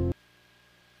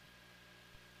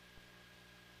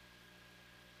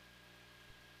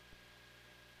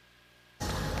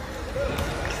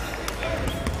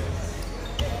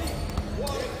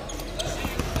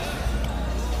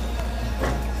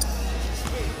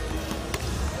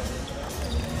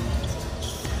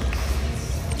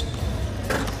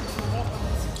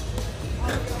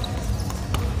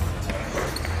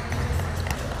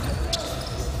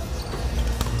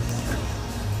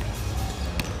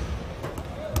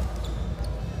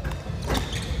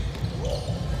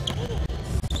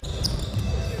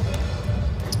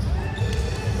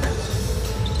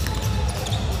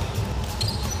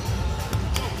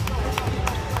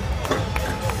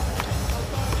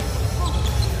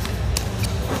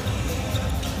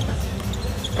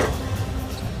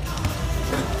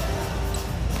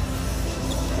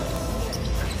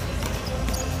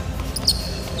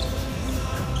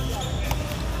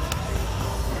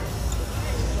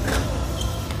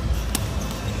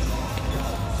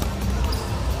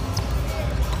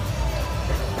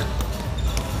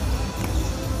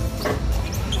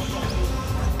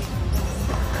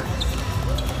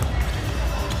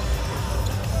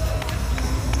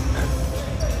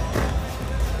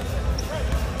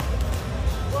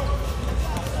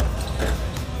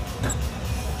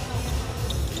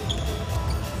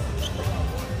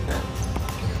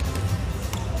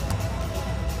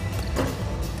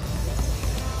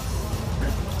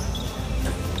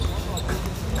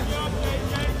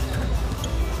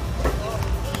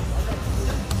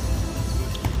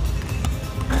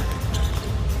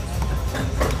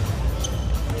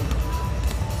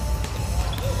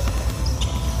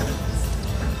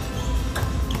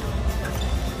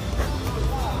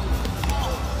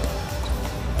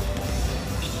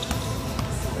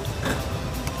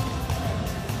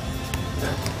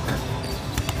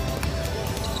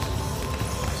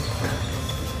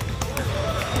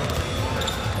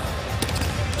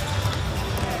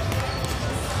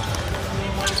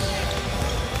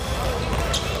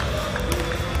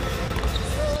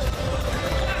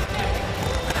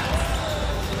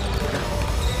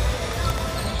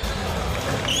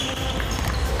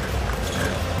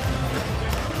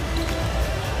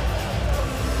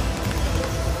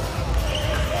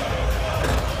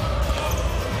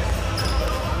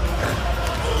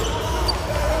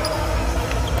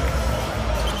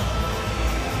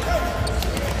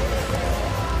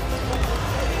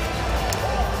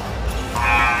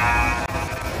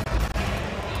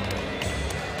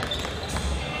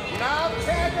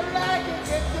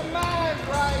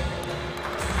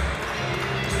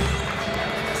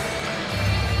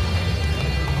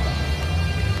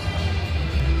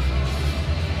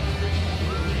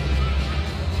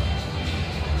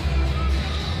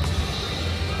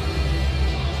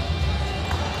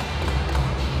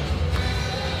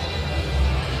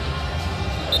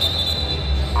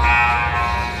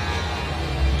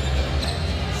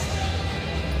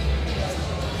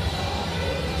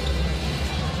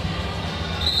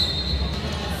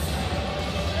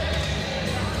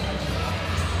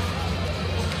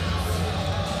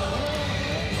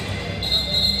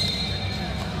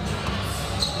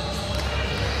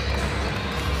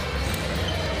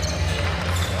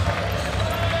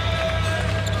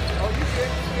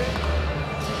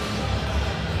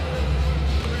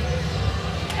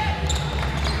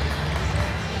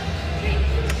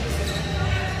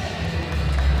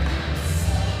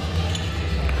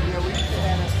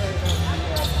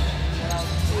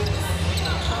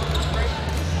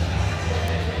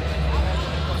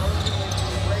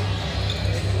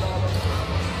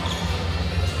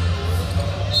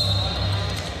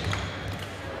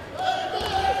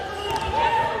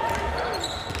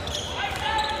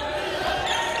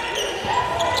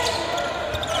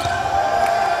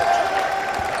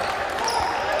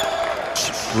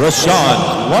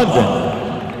 Rashawn London.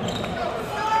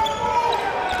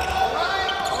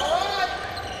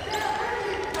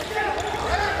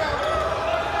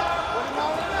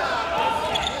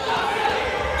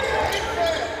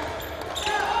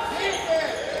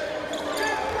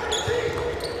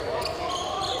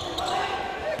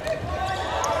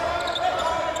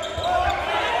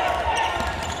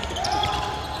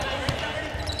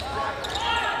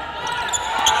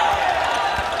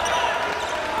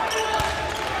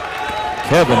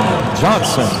 Kevin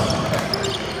Johnson.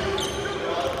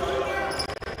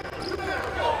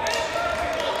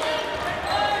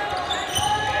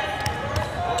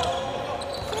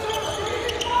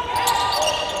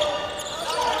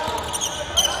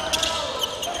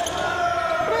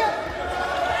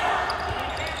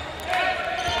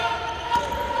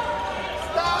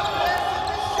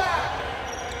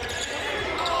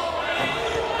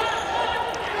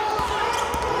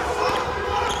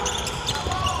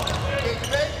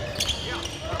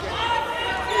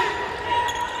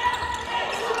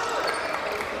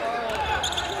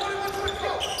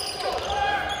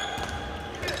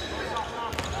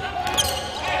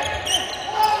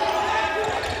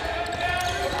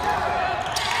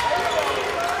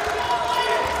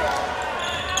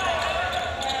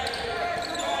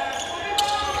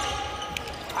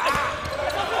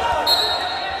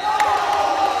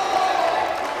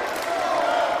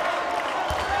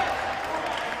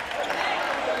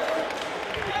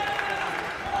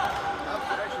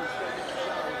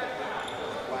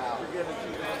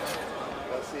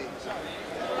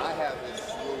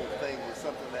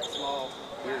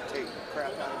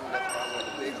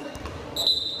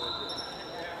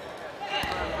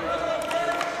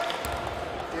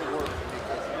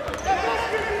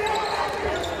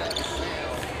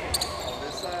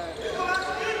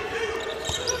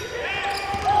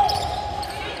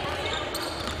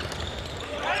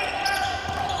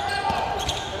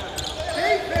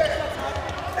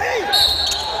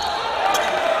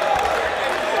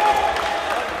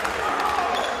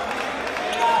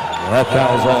 That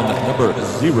foul's on number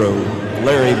 0,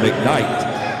 Larry McKnight.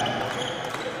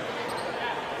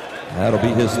 That'll be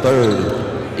his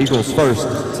third, Eagles'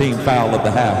 first team foul of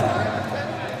the half.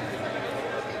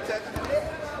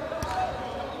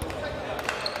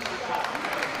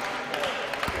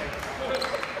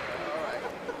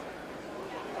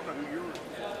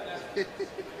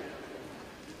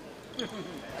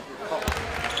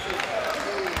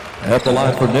 At the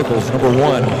line for Nicholls, number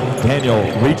 1,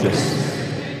 Daniel Regis.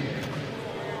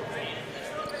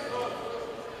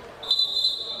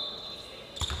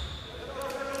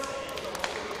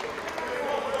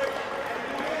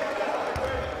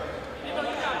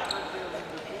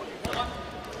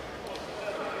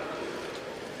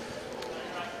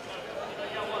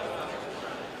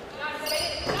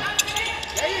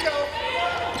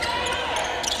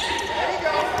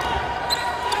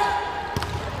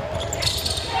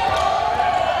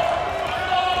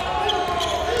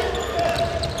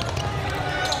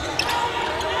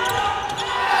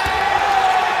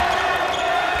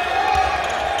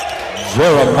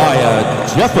 Jeremiah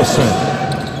Jefferson.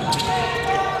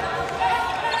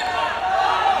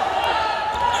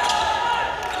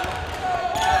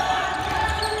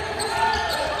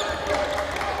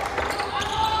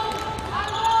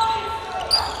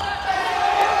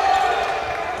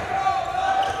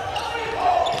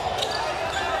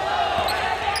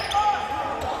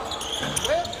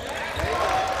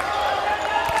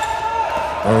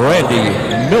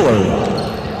 Randy Miller.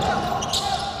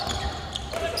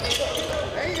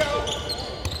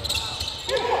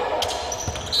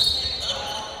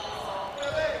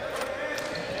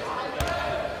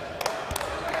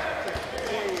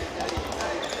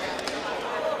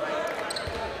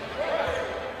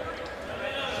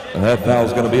 That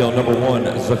foul's going to be on number 1,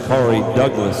 Zachary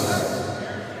Douglas.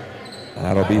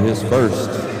 That'll be his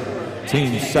first,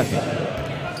 team second.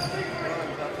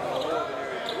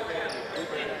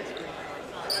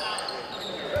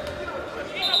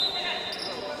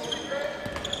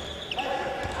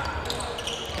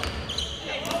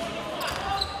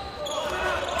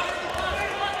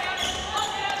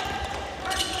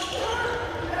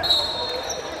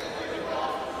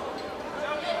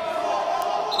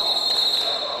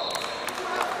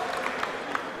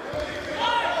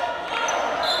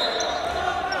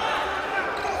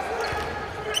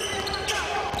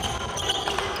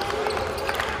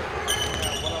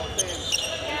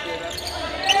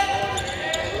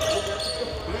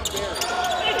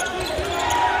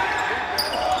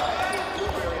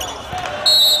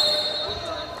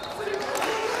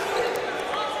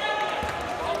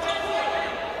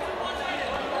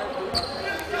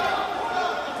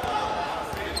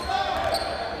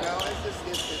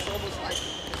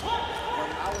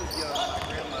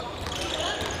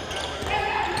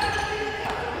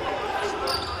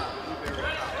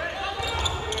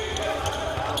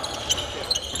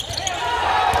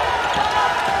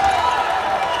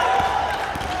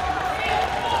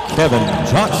 Kevin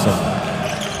Johnson.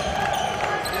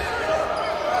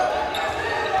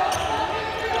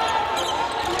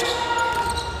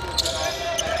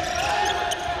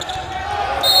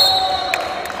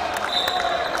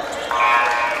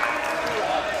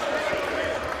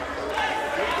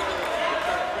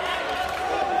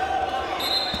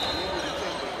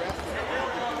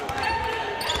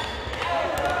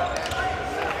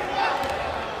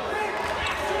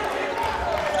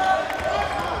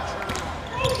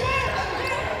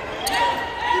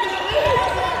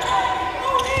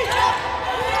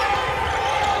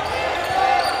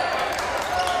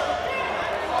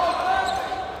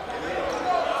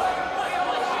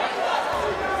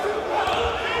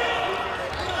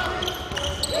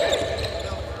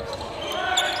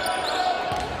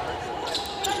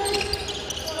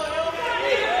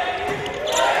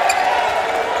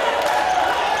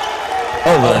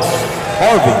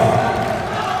 Harvey.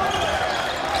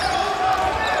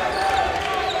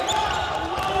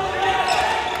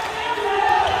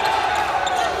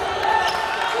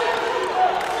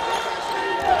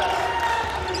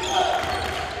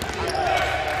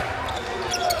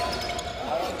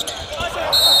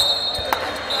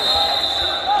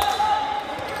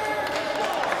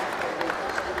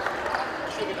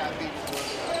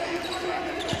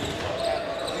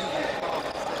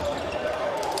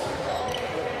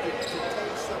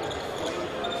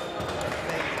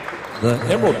 The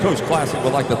Emerald Coast Classic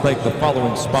would like to thank the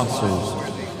following sponsors.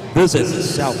 Visit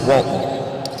South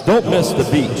Walton. Don't miss the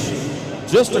beach.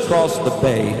 Just across the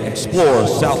bay, explore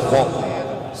South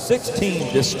Walton.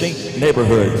 16 distinct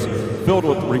neighborhoods filled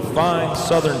with refined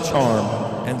southern charm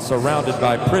and surrounded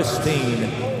by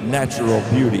pristine natural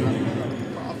beauty.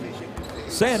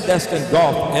 Sandestin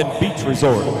Golf and Beach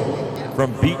Resort.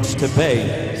 From beach to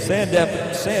bay,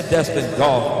 Sandestin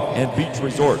Golf and Beach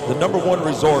Resort, the #1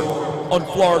 resort on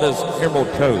Florida's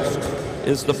Emerald Coast,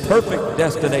 is the perfect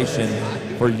destination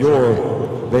for your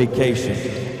vacation.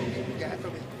 I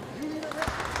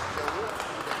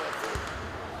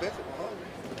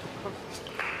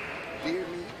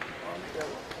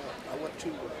went to,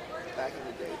 back in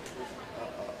the day,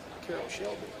 Carol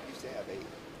Shelby used to have a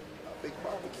big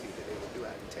barbecue that they would do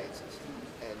out in Texas.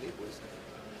 And it was,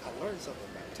 I learned something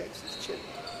about Texas chili.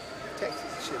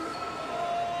 Texas chili,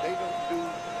 they don't do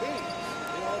beans,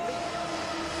 you know what I mean?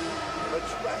 But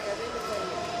you might have anything,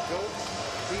 goat,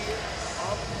 deer,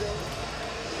 armadillo,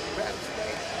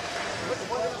 rattlesnake,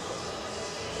 whatever.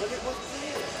 But it was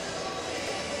good.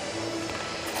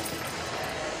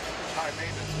 High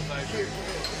maintenance, I hear.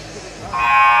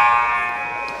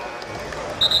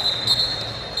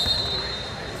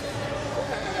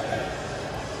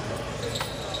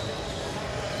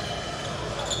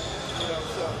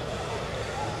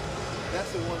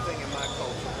 That's the one thing in my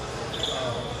culture.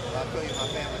 I'll tell you, my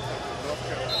family comes from North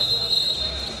Carolina.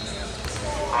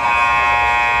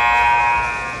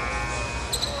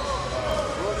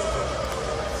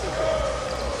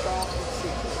 Charleston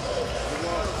Seafood, New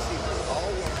Orleans Seafood,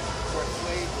 all where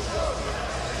slaves were brought in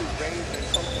to raise and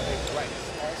cultivate rice,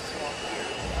 all small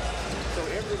areas. So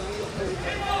every meal food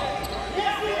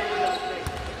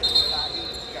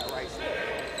got rice in it.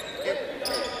 Every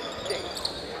day.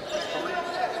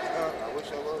 I wish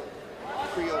I was.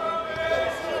 Creole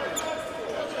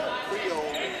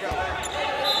and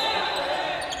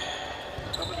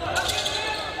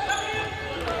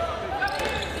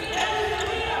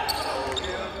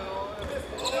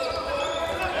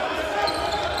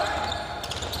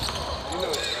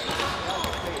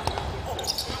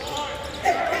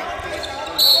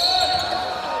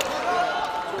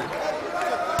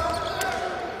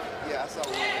yeah, I saw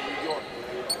one in New York when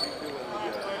they were redoing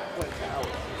the Twin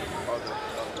Towers, or the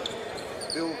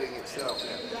building itself.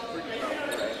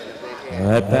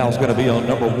 That foul's going to be on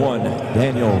 #1,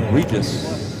 Daniel Regis.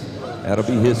 That'll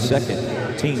be his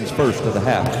second, team's first of the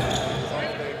half.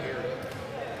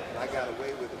 I got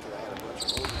away with it because I had a bunch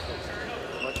of older folks,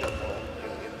 bunch of them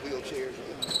in wheelchairs.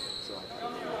 So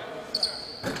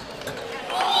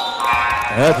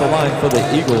At the line for the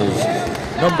Eagles,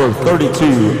 number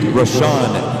 32,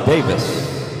 Rashawn Davis.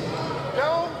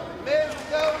 don't miss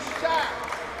those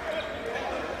shots.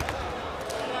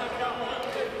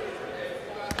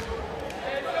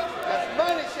 That's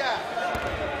money shots.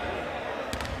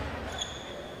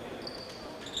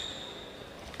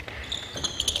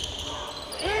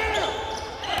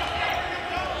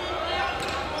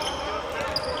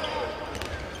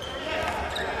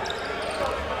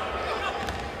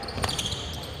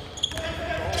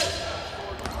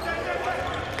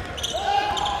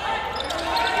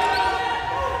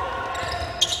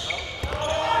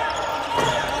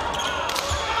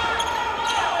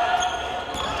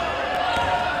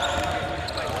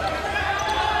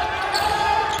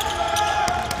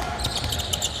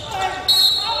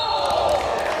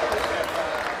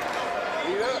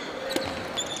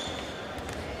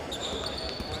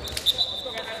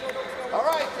 All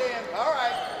right, Dan. All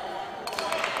right.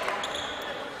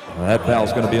 That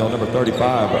foul's going to be on number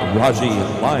 35, Raji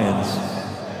Lyons.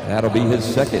 That'll be his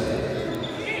second.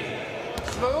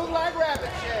 Smooth like rabbit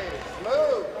shade.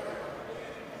 Smooth.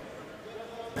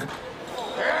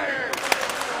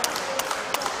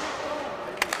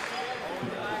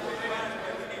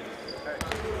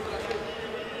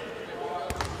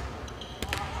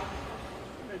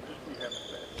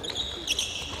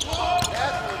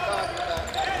 That's what we're talking about.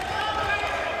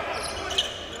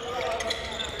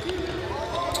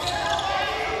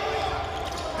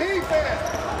 Defense.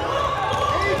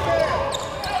 Defense.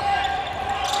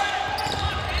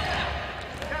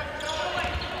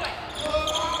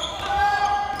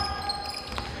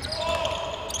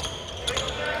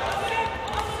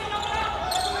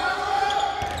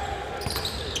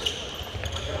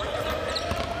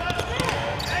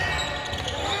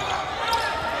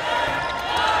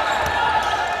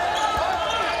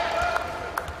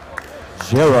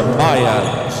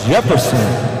 Jeremiah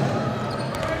Jefferson.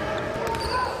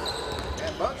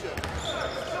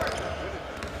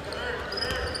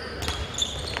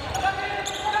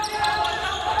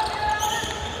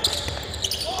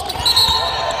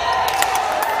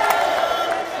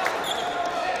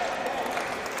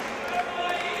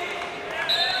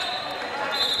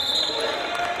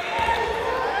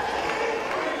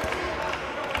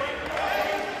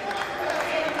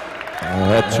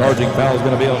 That charging foul is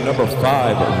going to be on number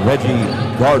 5, Reggie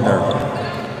Gardner.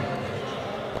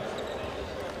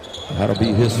 That'll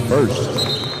be his first,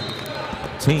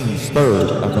 team's third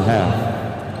of the half.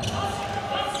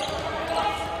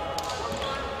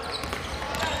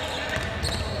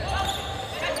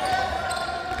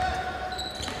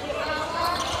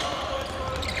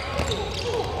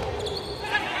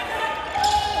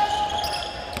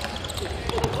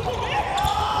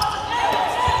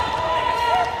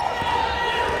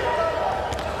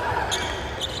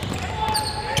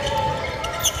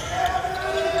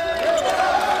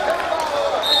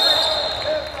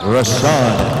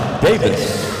 Rashawn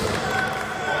Davis.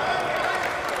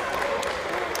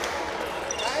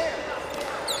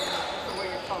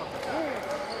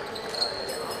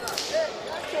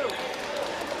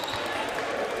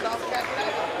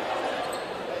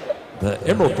 The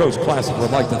Emerald Coast Classic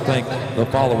would like to thank the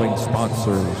following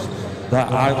sponsors: the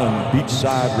Island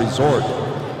Beachside Resort.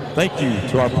 Thank you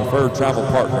to our preferred travel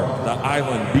partner, the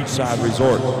Island Beachside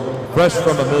Resort. Fresh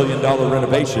from $1 million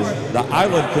renovation, the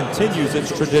island continues its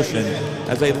tradition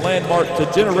as a landmark to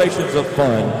generations of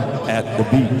fun at the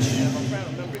beach.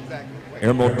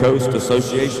 Emerald Coast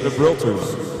Association of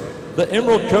Realtors. The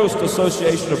Emerald Coast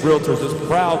Association of Realtors is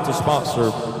proud to sponsor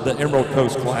the Emerald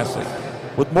Coast Classic.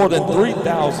 With more than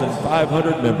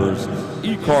 3,500 members,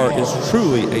 eCar is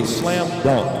truly a slam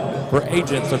dunk for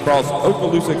agents across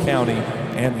Okaloosa County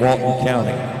and Walton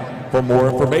County. For more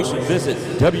information, visit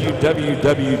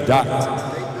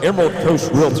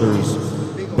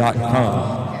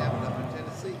www.emeraldcoastrealtors.com.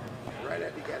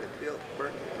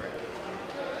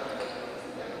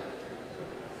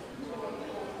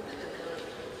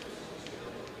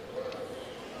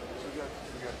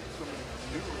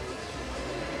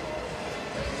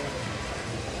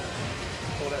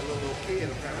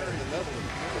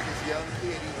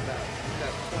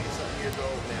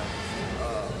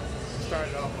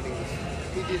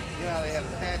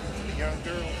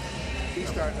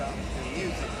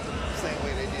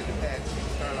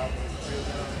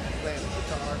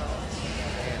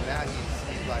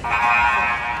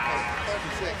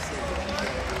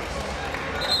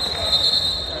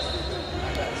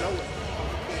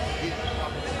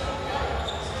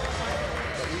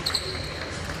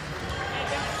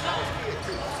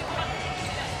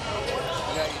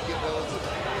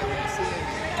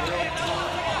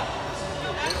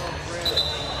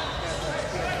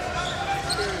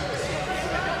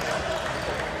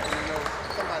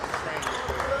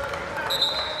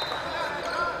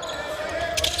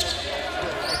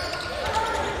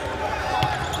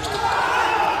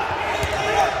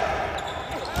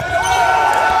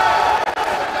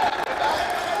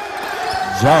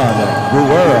 John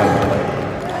Guerrero.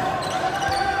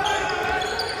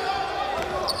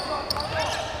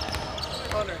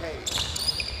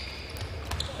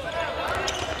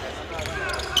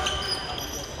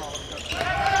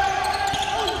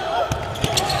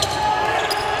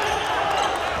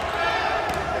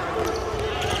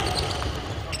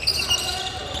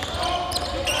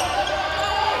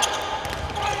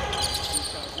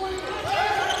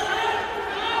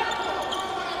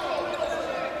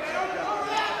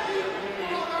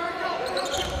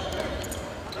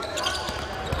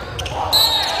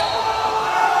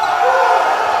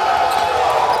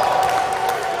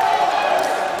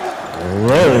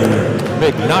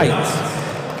 McKnight.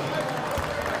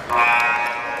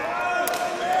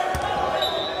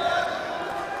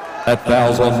 That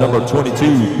foul's on number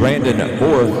 22, Brandon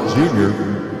Moore Jr.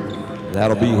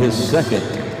 That'll be his second,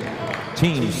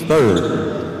 team's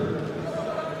third.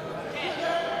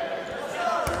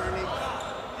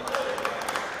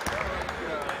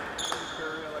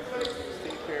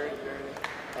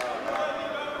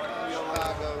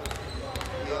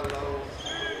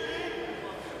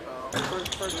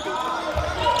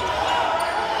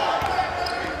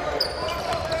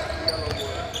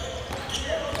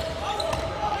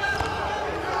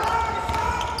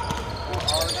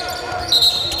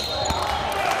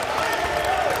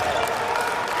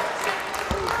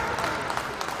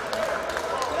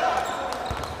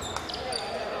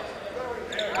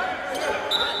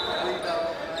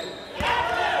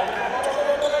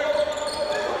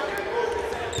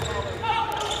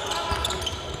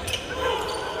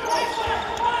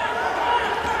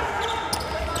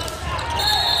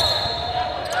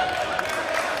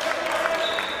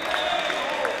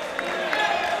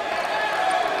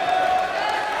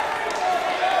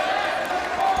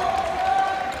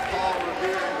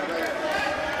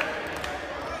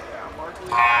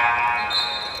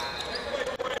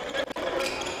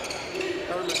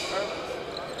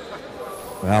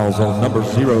 Fouls on number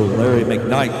 0, Larry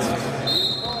McKnight.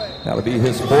 That'll be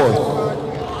his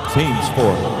 4th, team's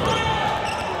 4th.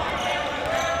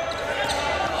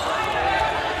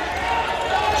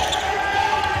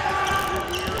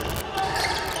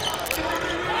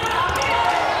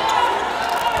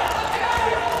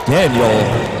 Daniel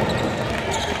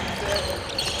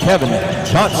Kevin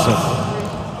Johnson.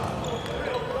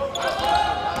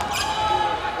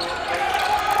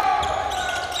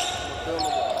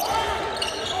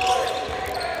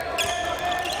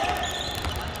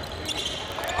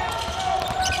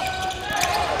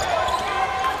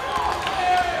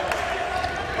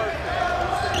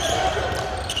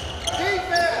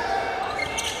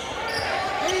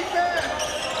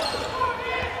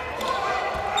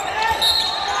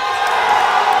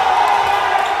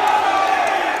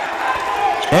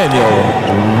 Daniel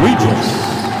Regis.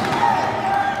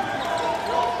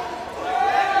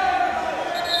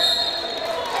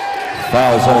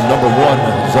 Fouls on number 1,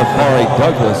 Zafari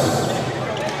Douglas.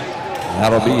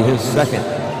 That'll be his 2nd,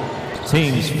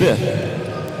 team's 5th.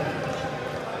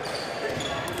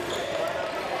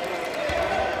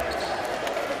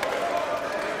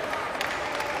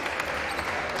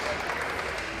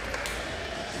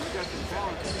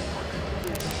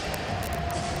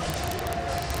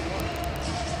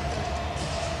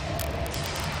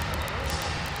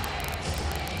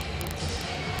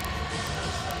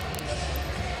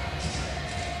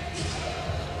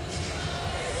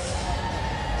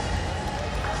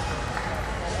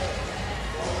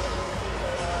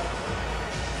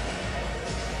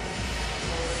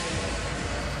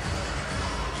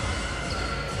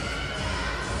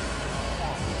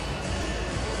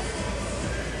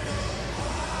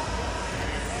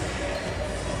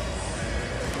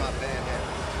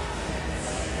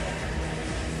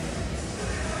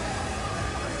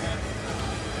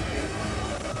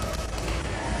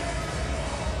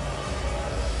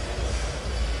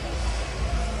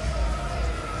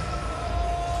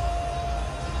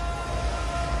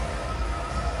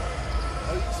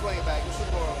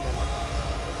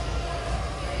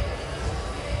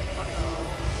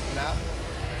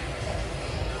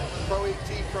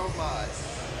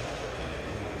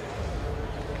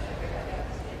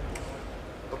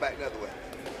 Go back the other way.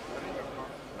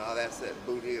 No, that's it.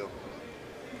 Boot heel.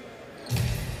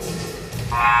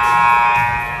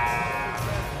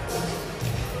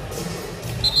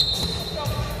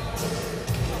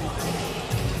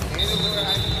 Anywhere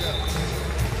I can go.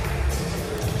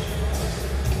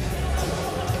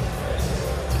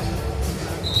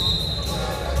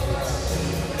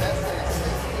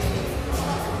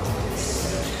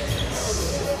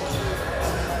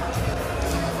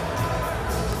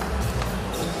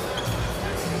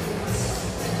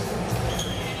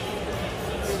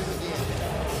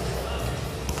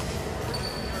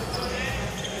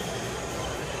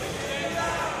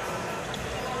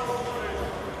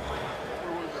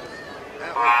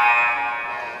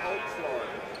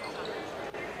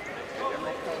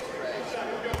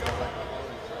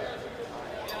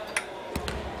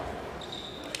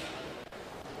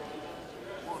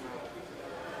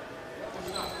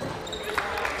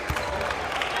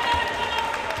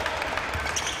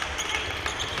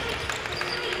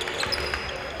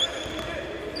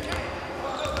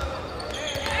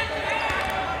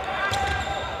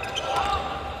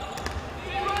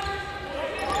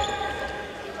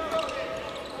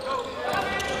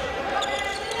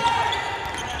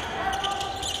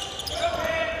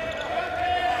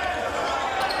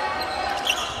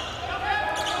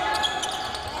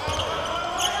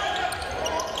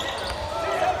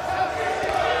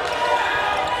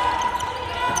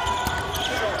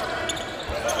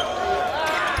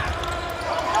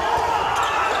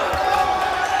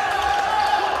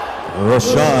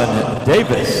 Rashawn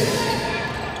Davis.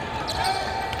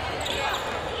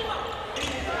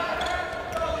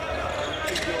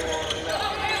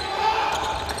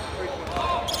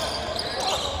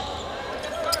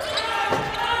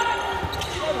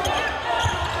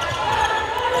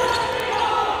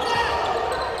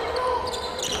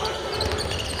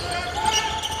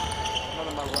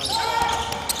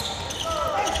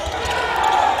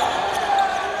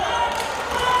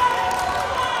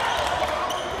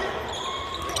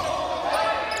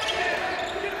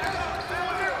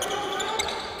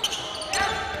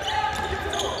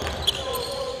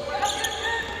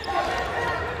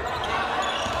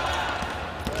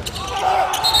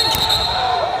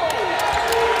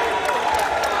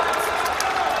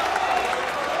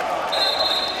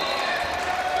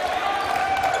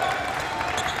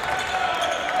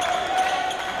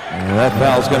 And that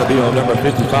foul's going to be on number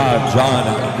 55, John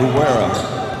Guerra.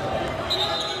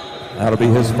 That'll be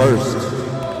his first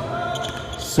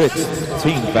 6th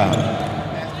team foul.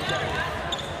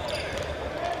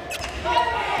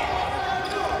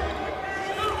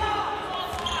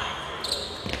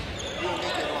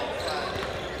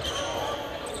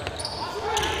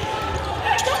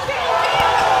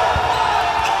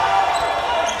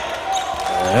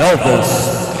 Elvis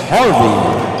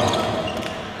Harvey.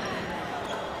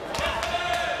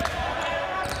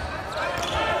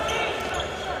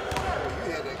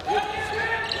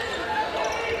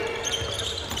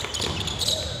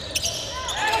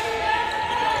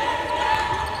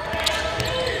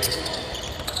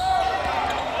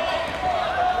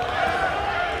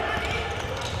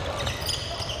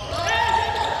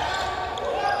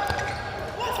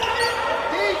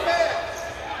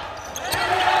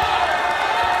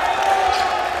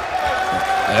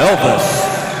 Elvis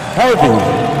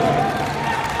Harvey.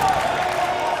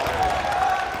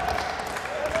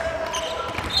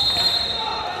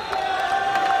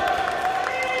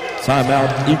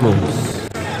 Timeout, Eagles.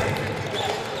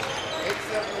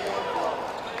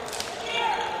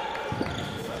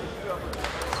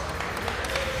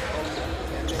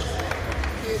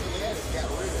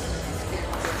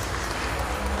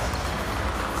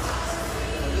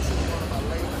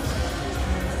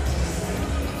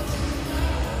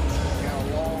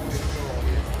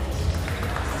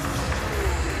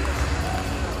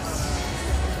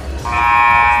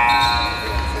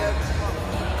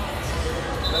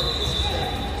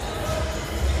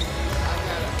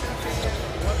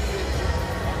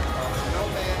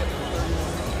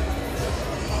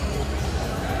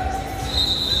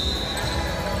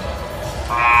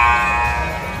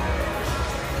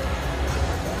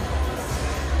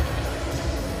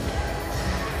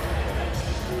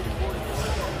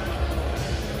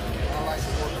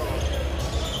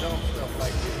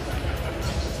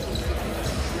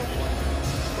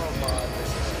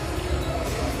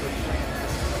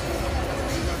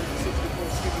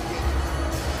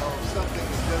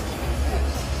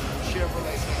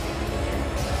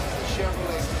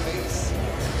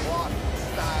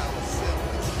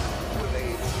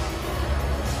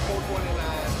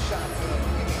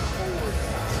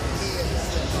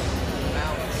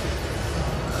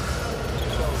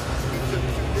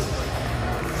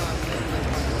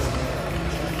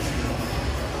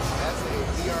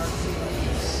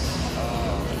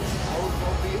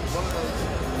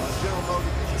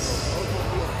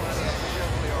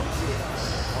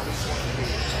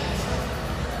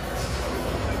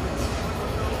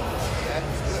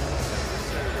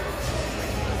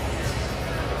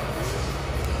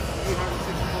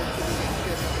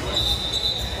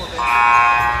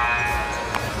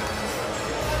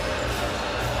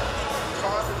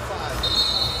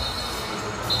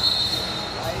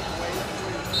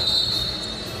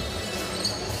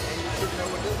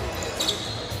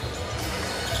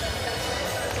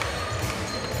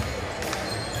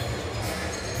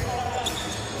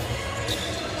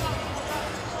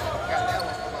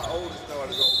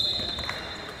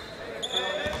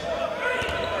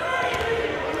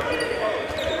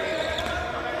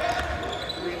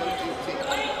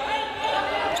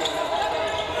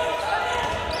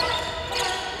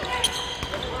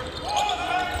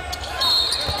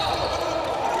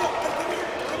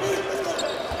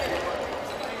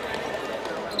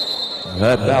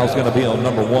 That foul's going to be on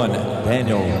number 1,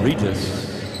 Daniel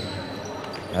Regis.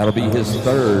 That'll be his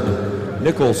 3rd,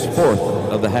 Nicholls'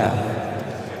 4th of the half.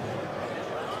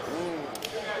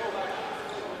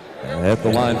 At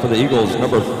the line for the Eagles,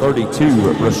 number 32,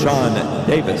 Rashawn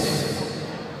Davis.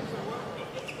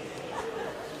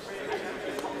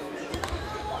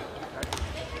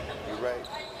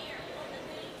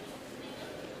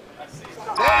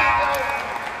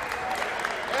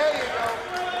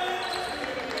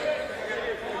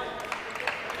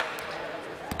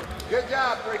 Good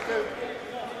job, 3-2.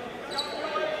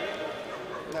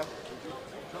 No.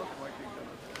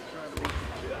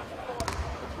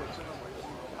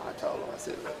 I told him, I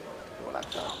said, when I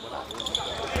come,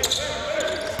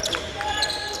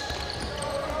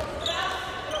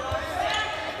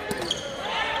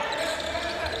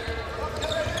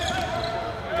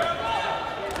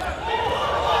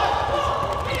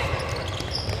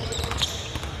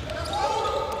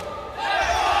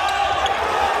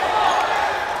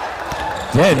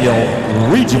 Daniel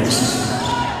Regis.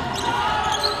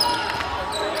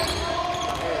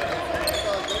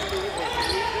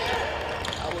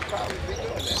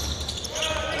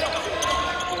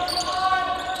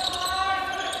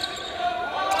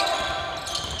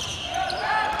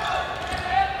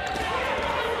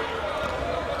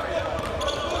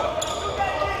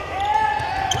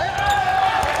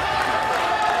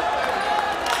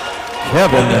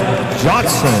 Kevin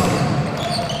Johnson.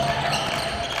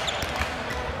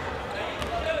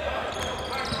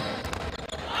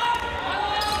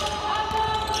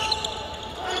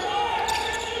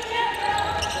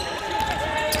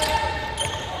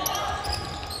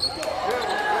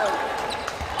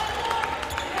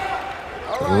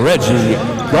 Reggie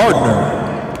Gardner.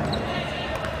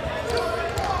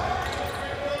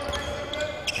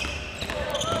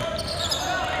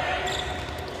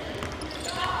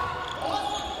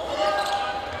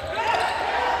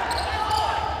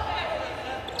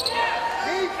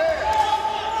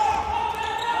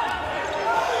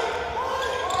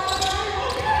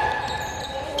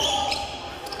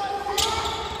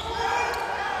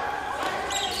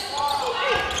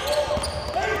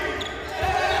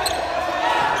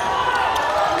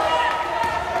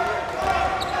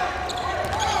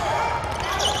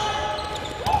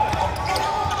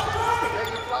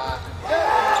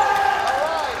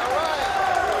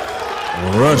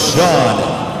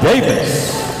 Rashawn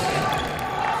Davis.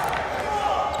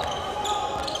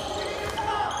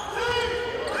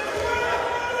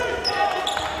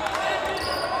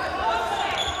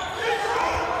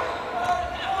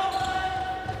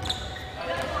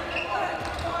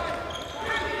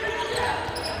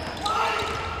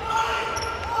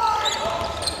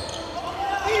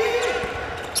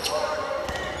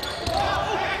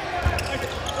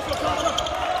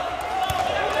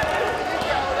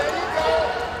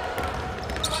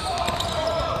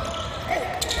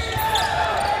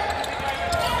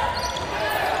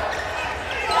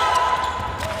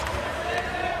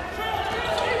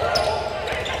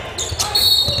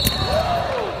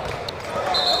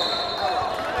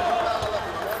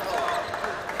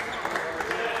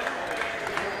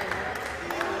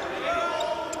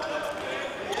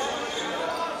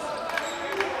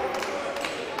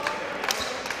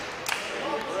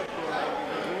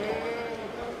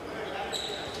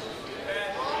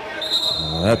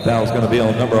 That foul is going to be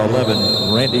on number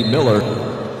 11, Randy Miller.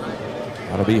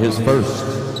 That'll be his first.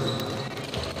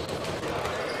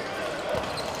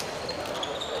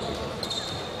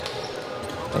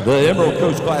 The Emerald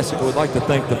Coast Classic would like to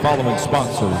thank the following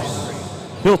sponsors: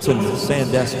 Hilton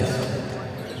Sandestin,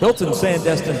 Hilton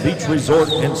Sandestin Beach Resort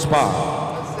and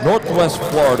Spa. Northwest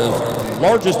Florida's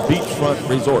largest beachfront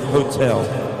resort hotel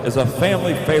is a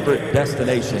family favorite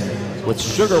destination with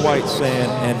sugar white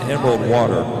sand and emerald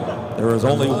water. There is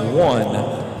only one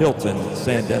Hilton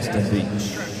Sandestin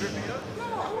Beach.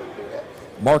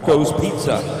 Marco's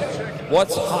Pizza.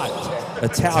 What's hot,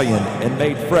 Italian, and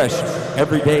made fresh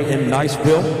every day in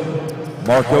Niceville?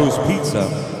 Marco's Pizza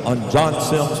on John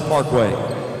Sims Parkway.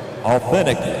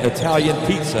 Authentic Italian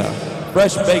pizza,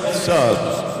 fresh baked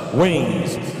subs,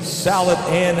 wings, salad,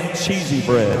 and cheesy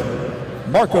bread.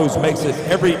 Marco's makes it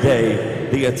every day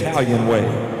the Italian way.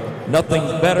 Nothing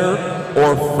better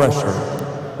or fresher.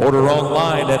 Order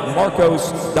online at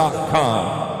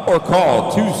marcos.com or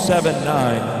call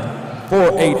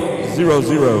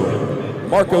 279-4800.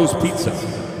 Marco's Pizza.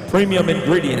 Premium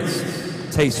ingredients.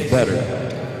 Taste better.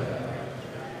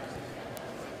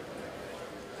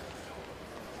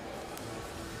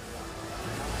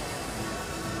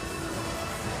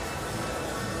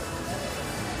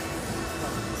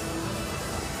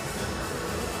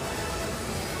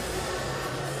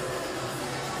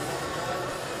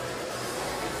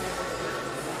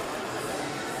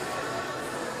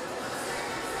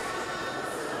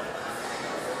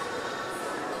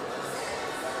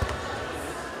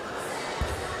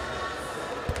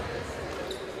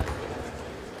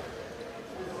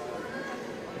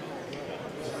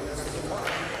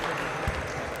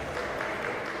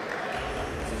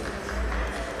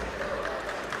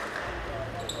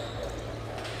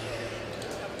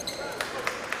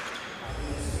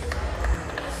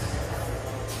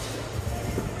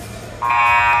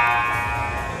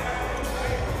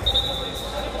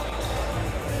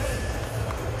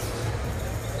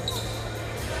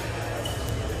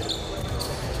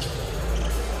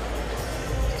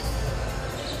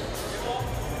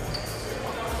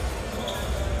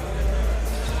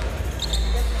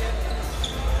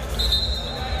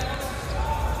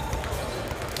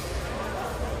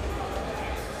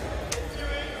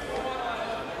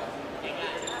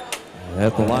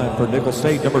 At the line for Nicholls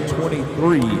State, number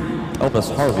 23,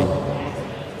 Elvis Harvey.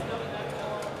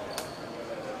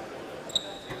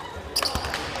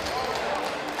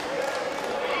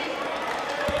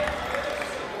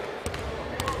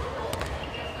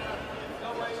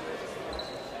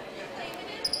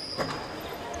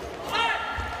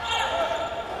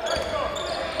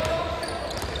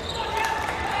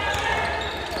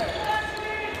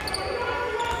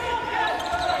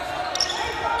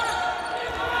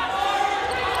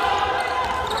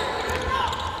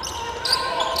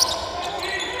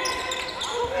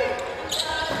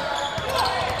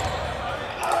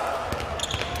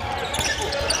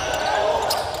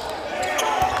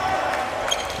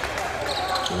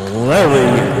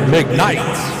 Larry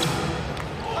McKnight.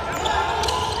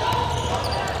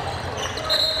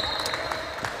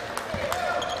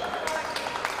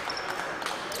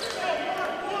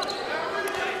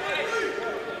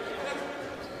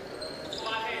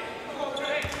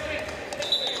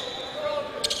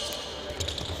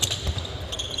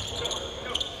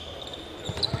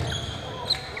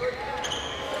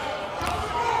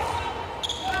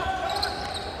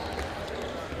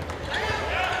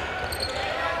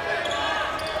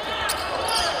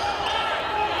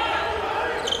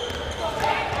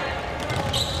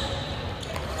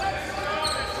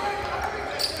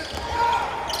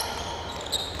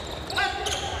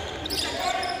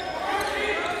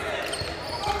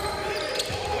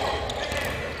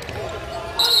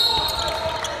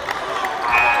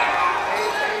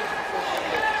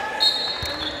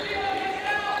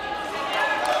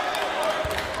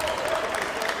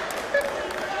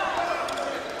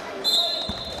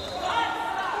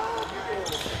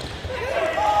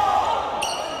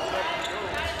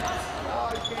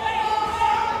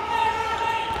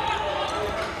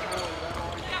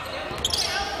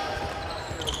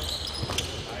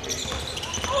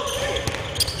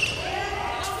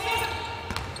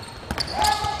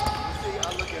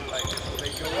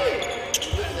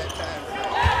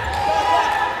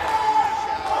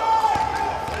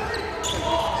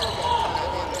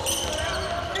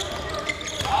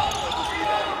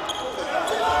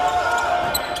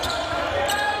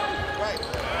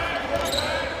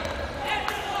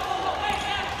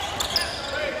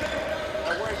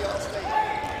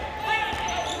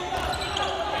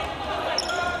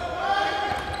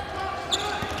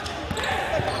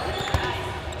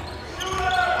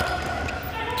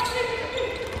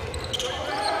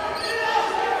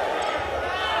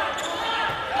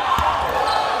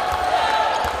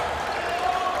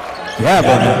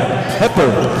 Gavin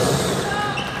Peppers.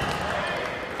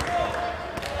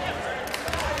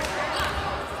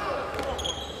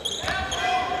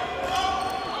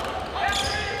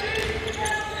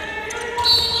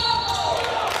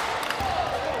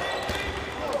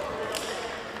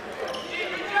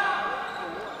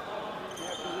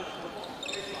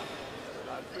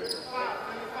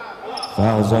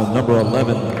 Fouls on number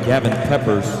 11, Gavin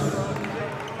Peppers.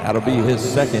 That'll be his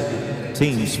second,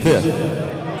 team's fifth.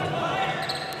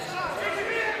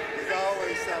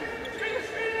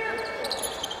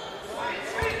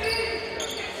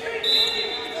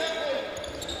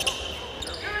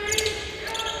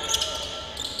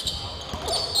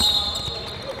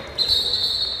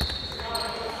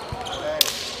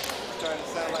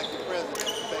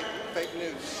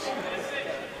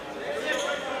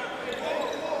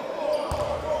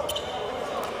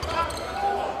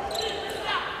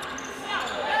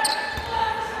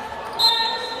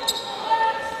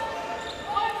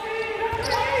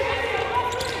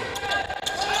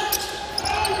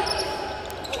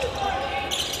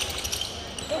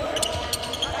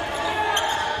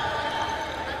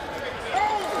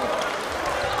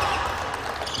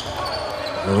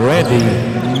 Randy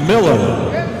Miller.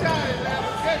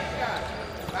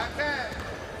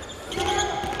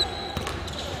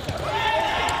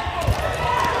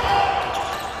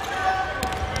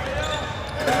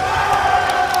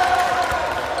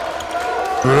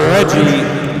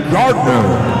 Reggie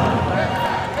Gardner.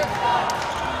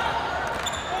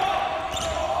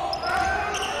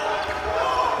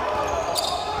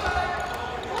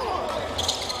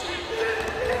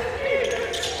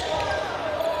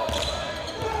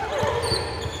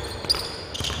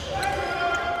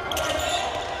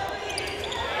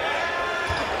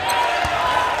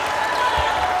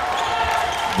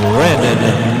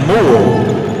 Brandon Moore.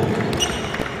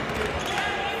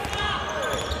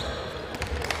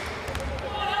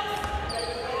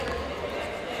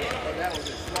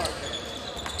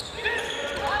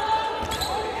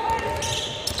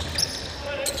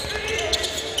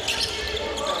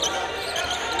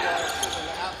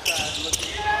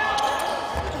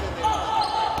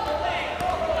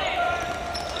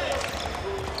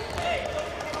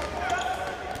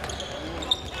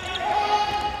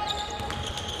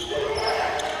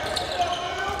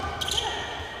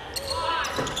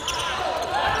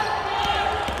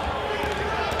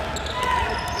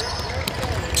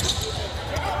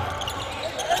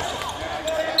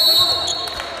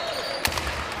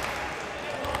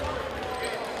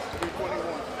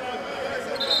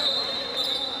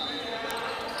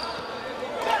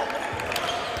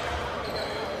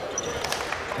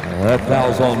 That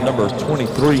foul's on number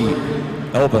 23,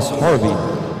 Elvis Harvey.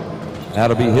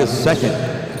 That'll be his second.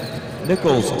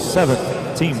 Nicholls'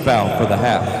 seventh team foul for the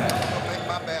half.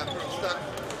 My bathroom stuck.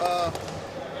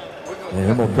 We're going The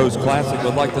Emerald Coast Classic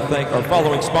would like to thank our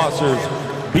following sponsors: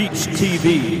 Beach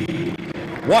TV.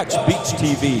 Watch Beach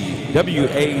TV,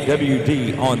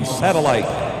 WAWD on satellite,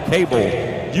 cable,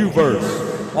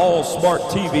 UVerse, all smart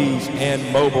TVs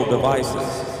and mobile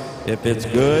devices. If it's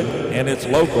good and it's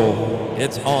local,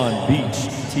 it's on Beach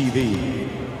TV.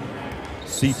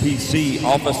 CPC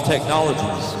Office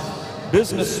Technologies,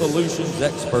 business solutions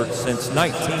experts since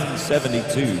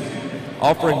 1972,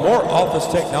 offering more office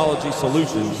technology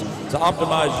solutions to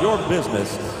optimize your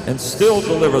business and still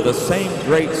deliver the same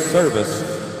great service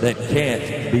that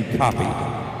can't be copied.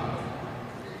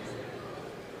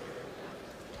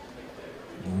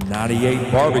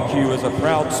 98 Barbecue is a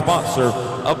proud sponsor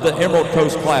of the Emerald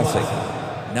Coast Classic.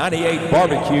 98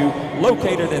 Barbecue,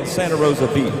 located in Santa Rosa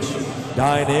Beach.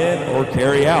 Dine in or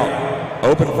carry out.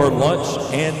 Open for lunch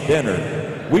and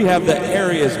dinner. We have the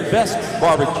area's best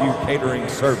barbecue catering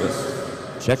service.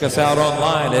 Check us out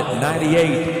online at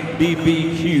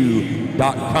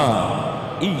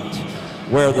 98bbq.com. Eat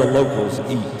where the locals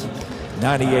eat.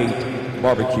 98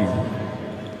 Barbecue.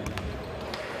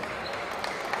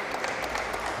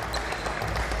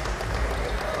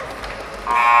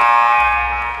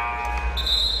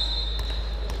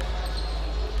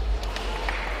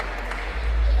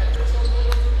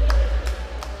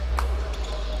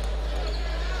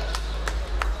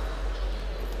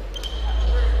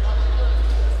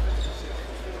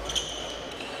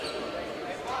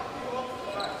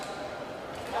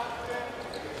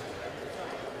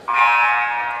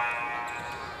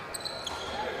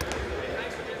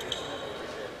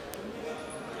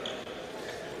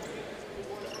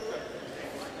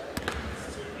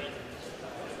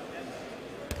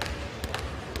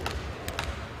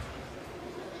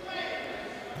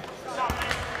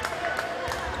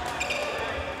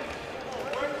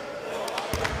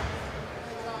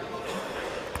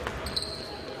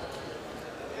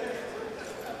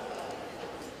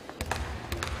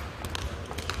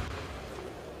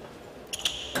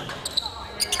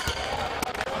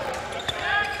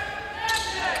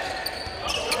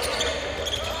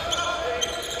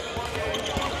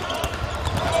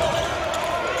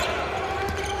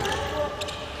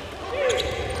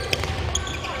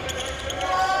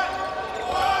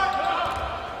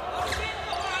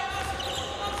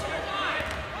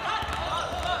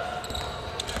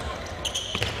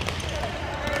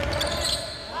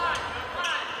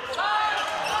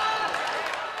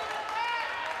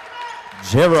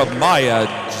 Jeremiah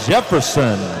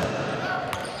Jefferson.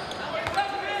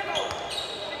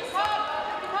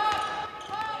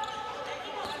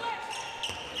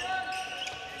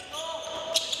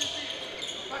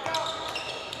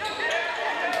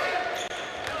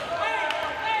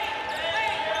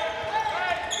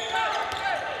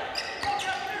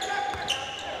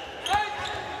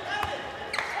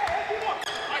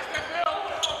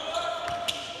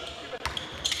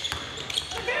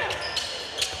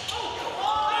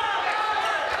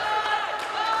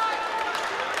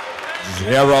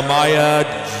 Jeremiah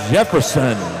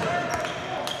Jefferson.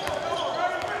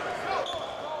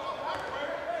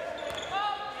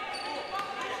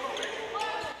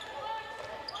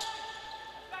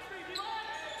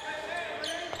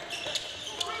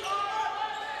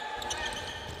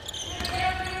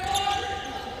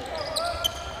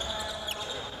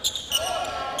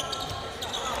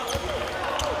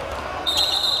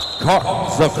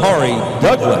 Zachary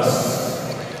Douglas.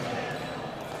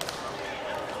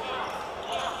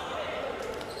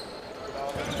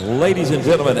 Ladies and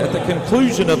gentlemen, at the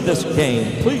conclusion of this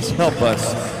game, please help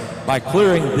us by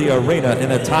clearing the arena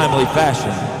in a timely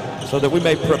fashion so that we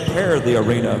may prepare the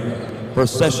arena for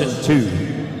session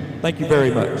 2. Thank you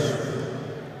very much.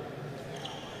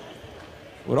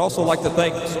 We'd also like to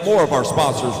thank some more of our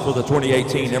sponsors for the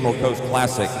 2018 Emerald Coast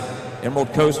Classic.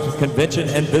 Emerald Coast Convention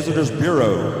and Visitors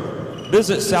Bureau.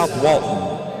 Visit South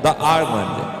Walton, the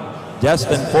Island,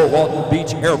 Destin Fort Walton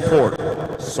Beach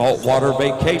Airport, Saltwater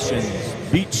Vacations,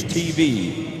 Beach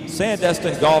TV,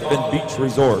 Sandestin Golf and Beach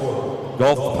Resort,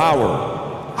 Gulf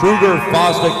Power, Kruger,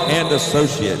 Fosdick and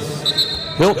Associates,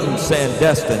 Hilton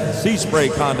Sandestin, Sea Spray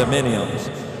Condominiums,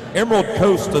 Emerald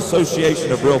Coast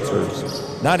Association of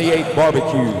Realtors, 98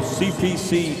 Barbecue,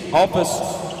 CPC Office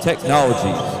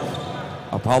Technologies,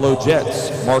 Apollo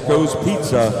Jets, Marco's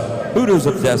Pizza, Hooters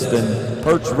of Destin,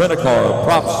 Perch Rent-A-Car,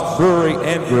 Props Brewery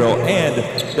and Grill, and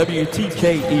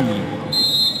WTKE.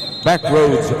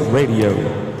 Backroads Radio.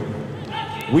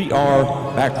 We are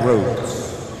Backroads.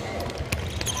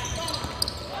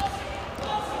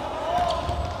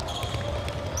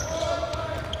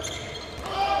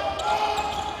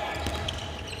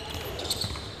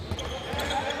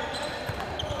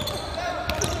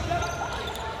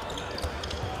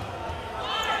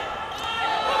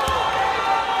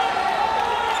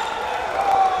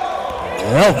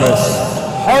 Elvis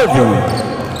Harvey.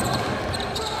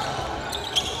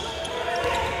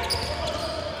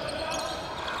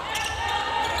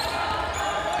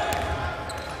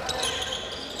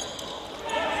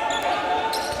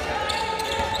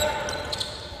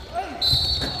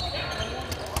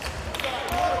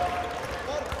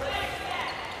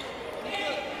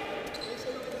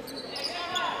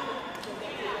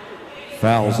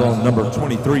 Fouls on number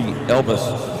 23,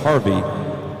 Elvis Harvey.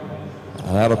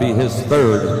 That'll be his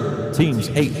third, team's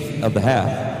 8th of the half.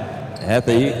 At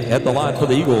the line for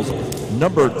the Eagles,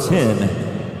 number 10,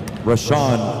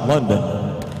 Rashawn London.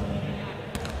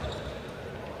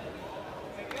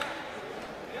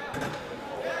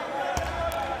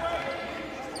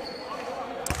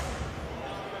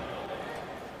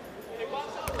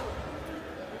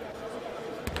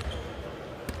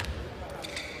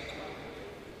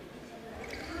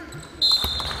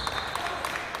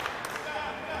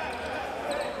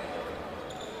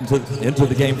 Into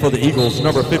the game for the Eagles,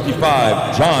 number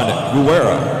 55, John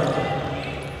Guerra.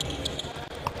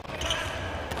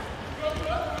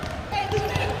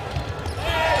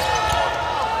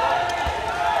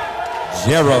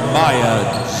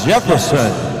 Jeremiah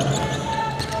Jefferson.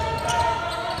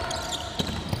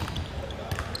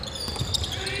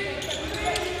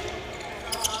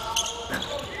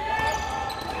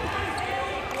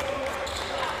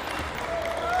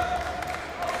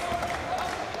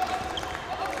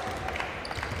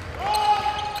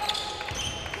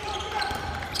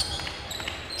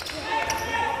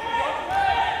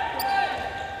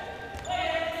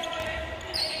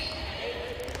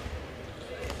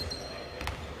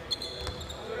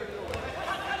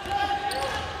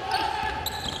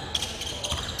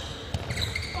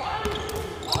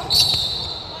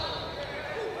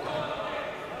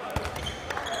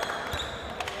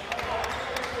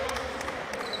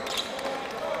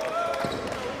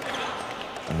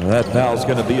 That foul's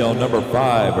going to be on number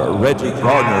 5, Reggie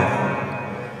Gardner.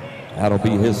 That'll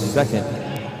be his second,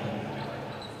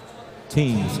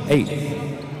 team's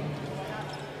 8th.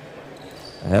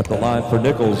 At the line for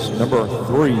Nicholls, number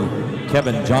 3,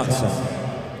 Kevin Johnson.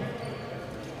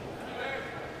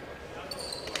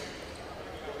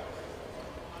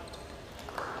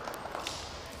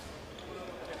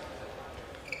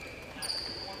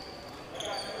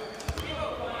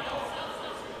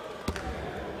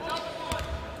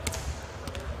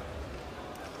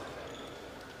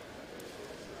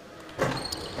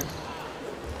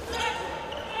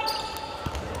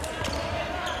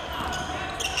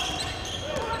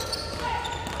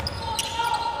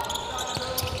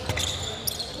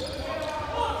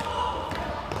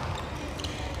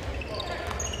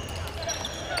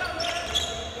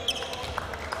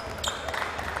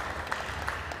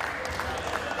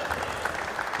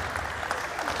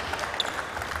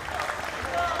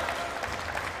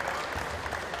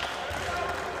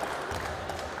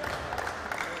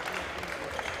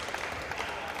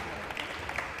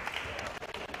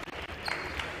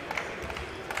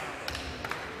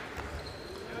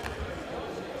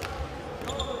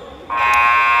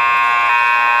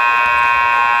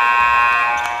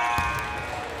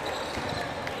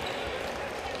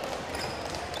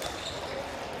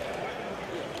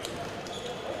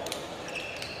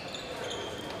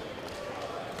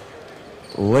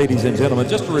 Ladies and gentlemen,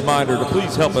 just a reminder to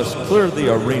please help us clear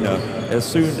the arena as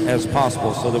soon as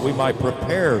possible so that we might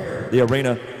prepare the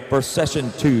arena for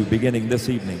session 2 beginning this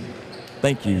evening.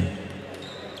 Thank you.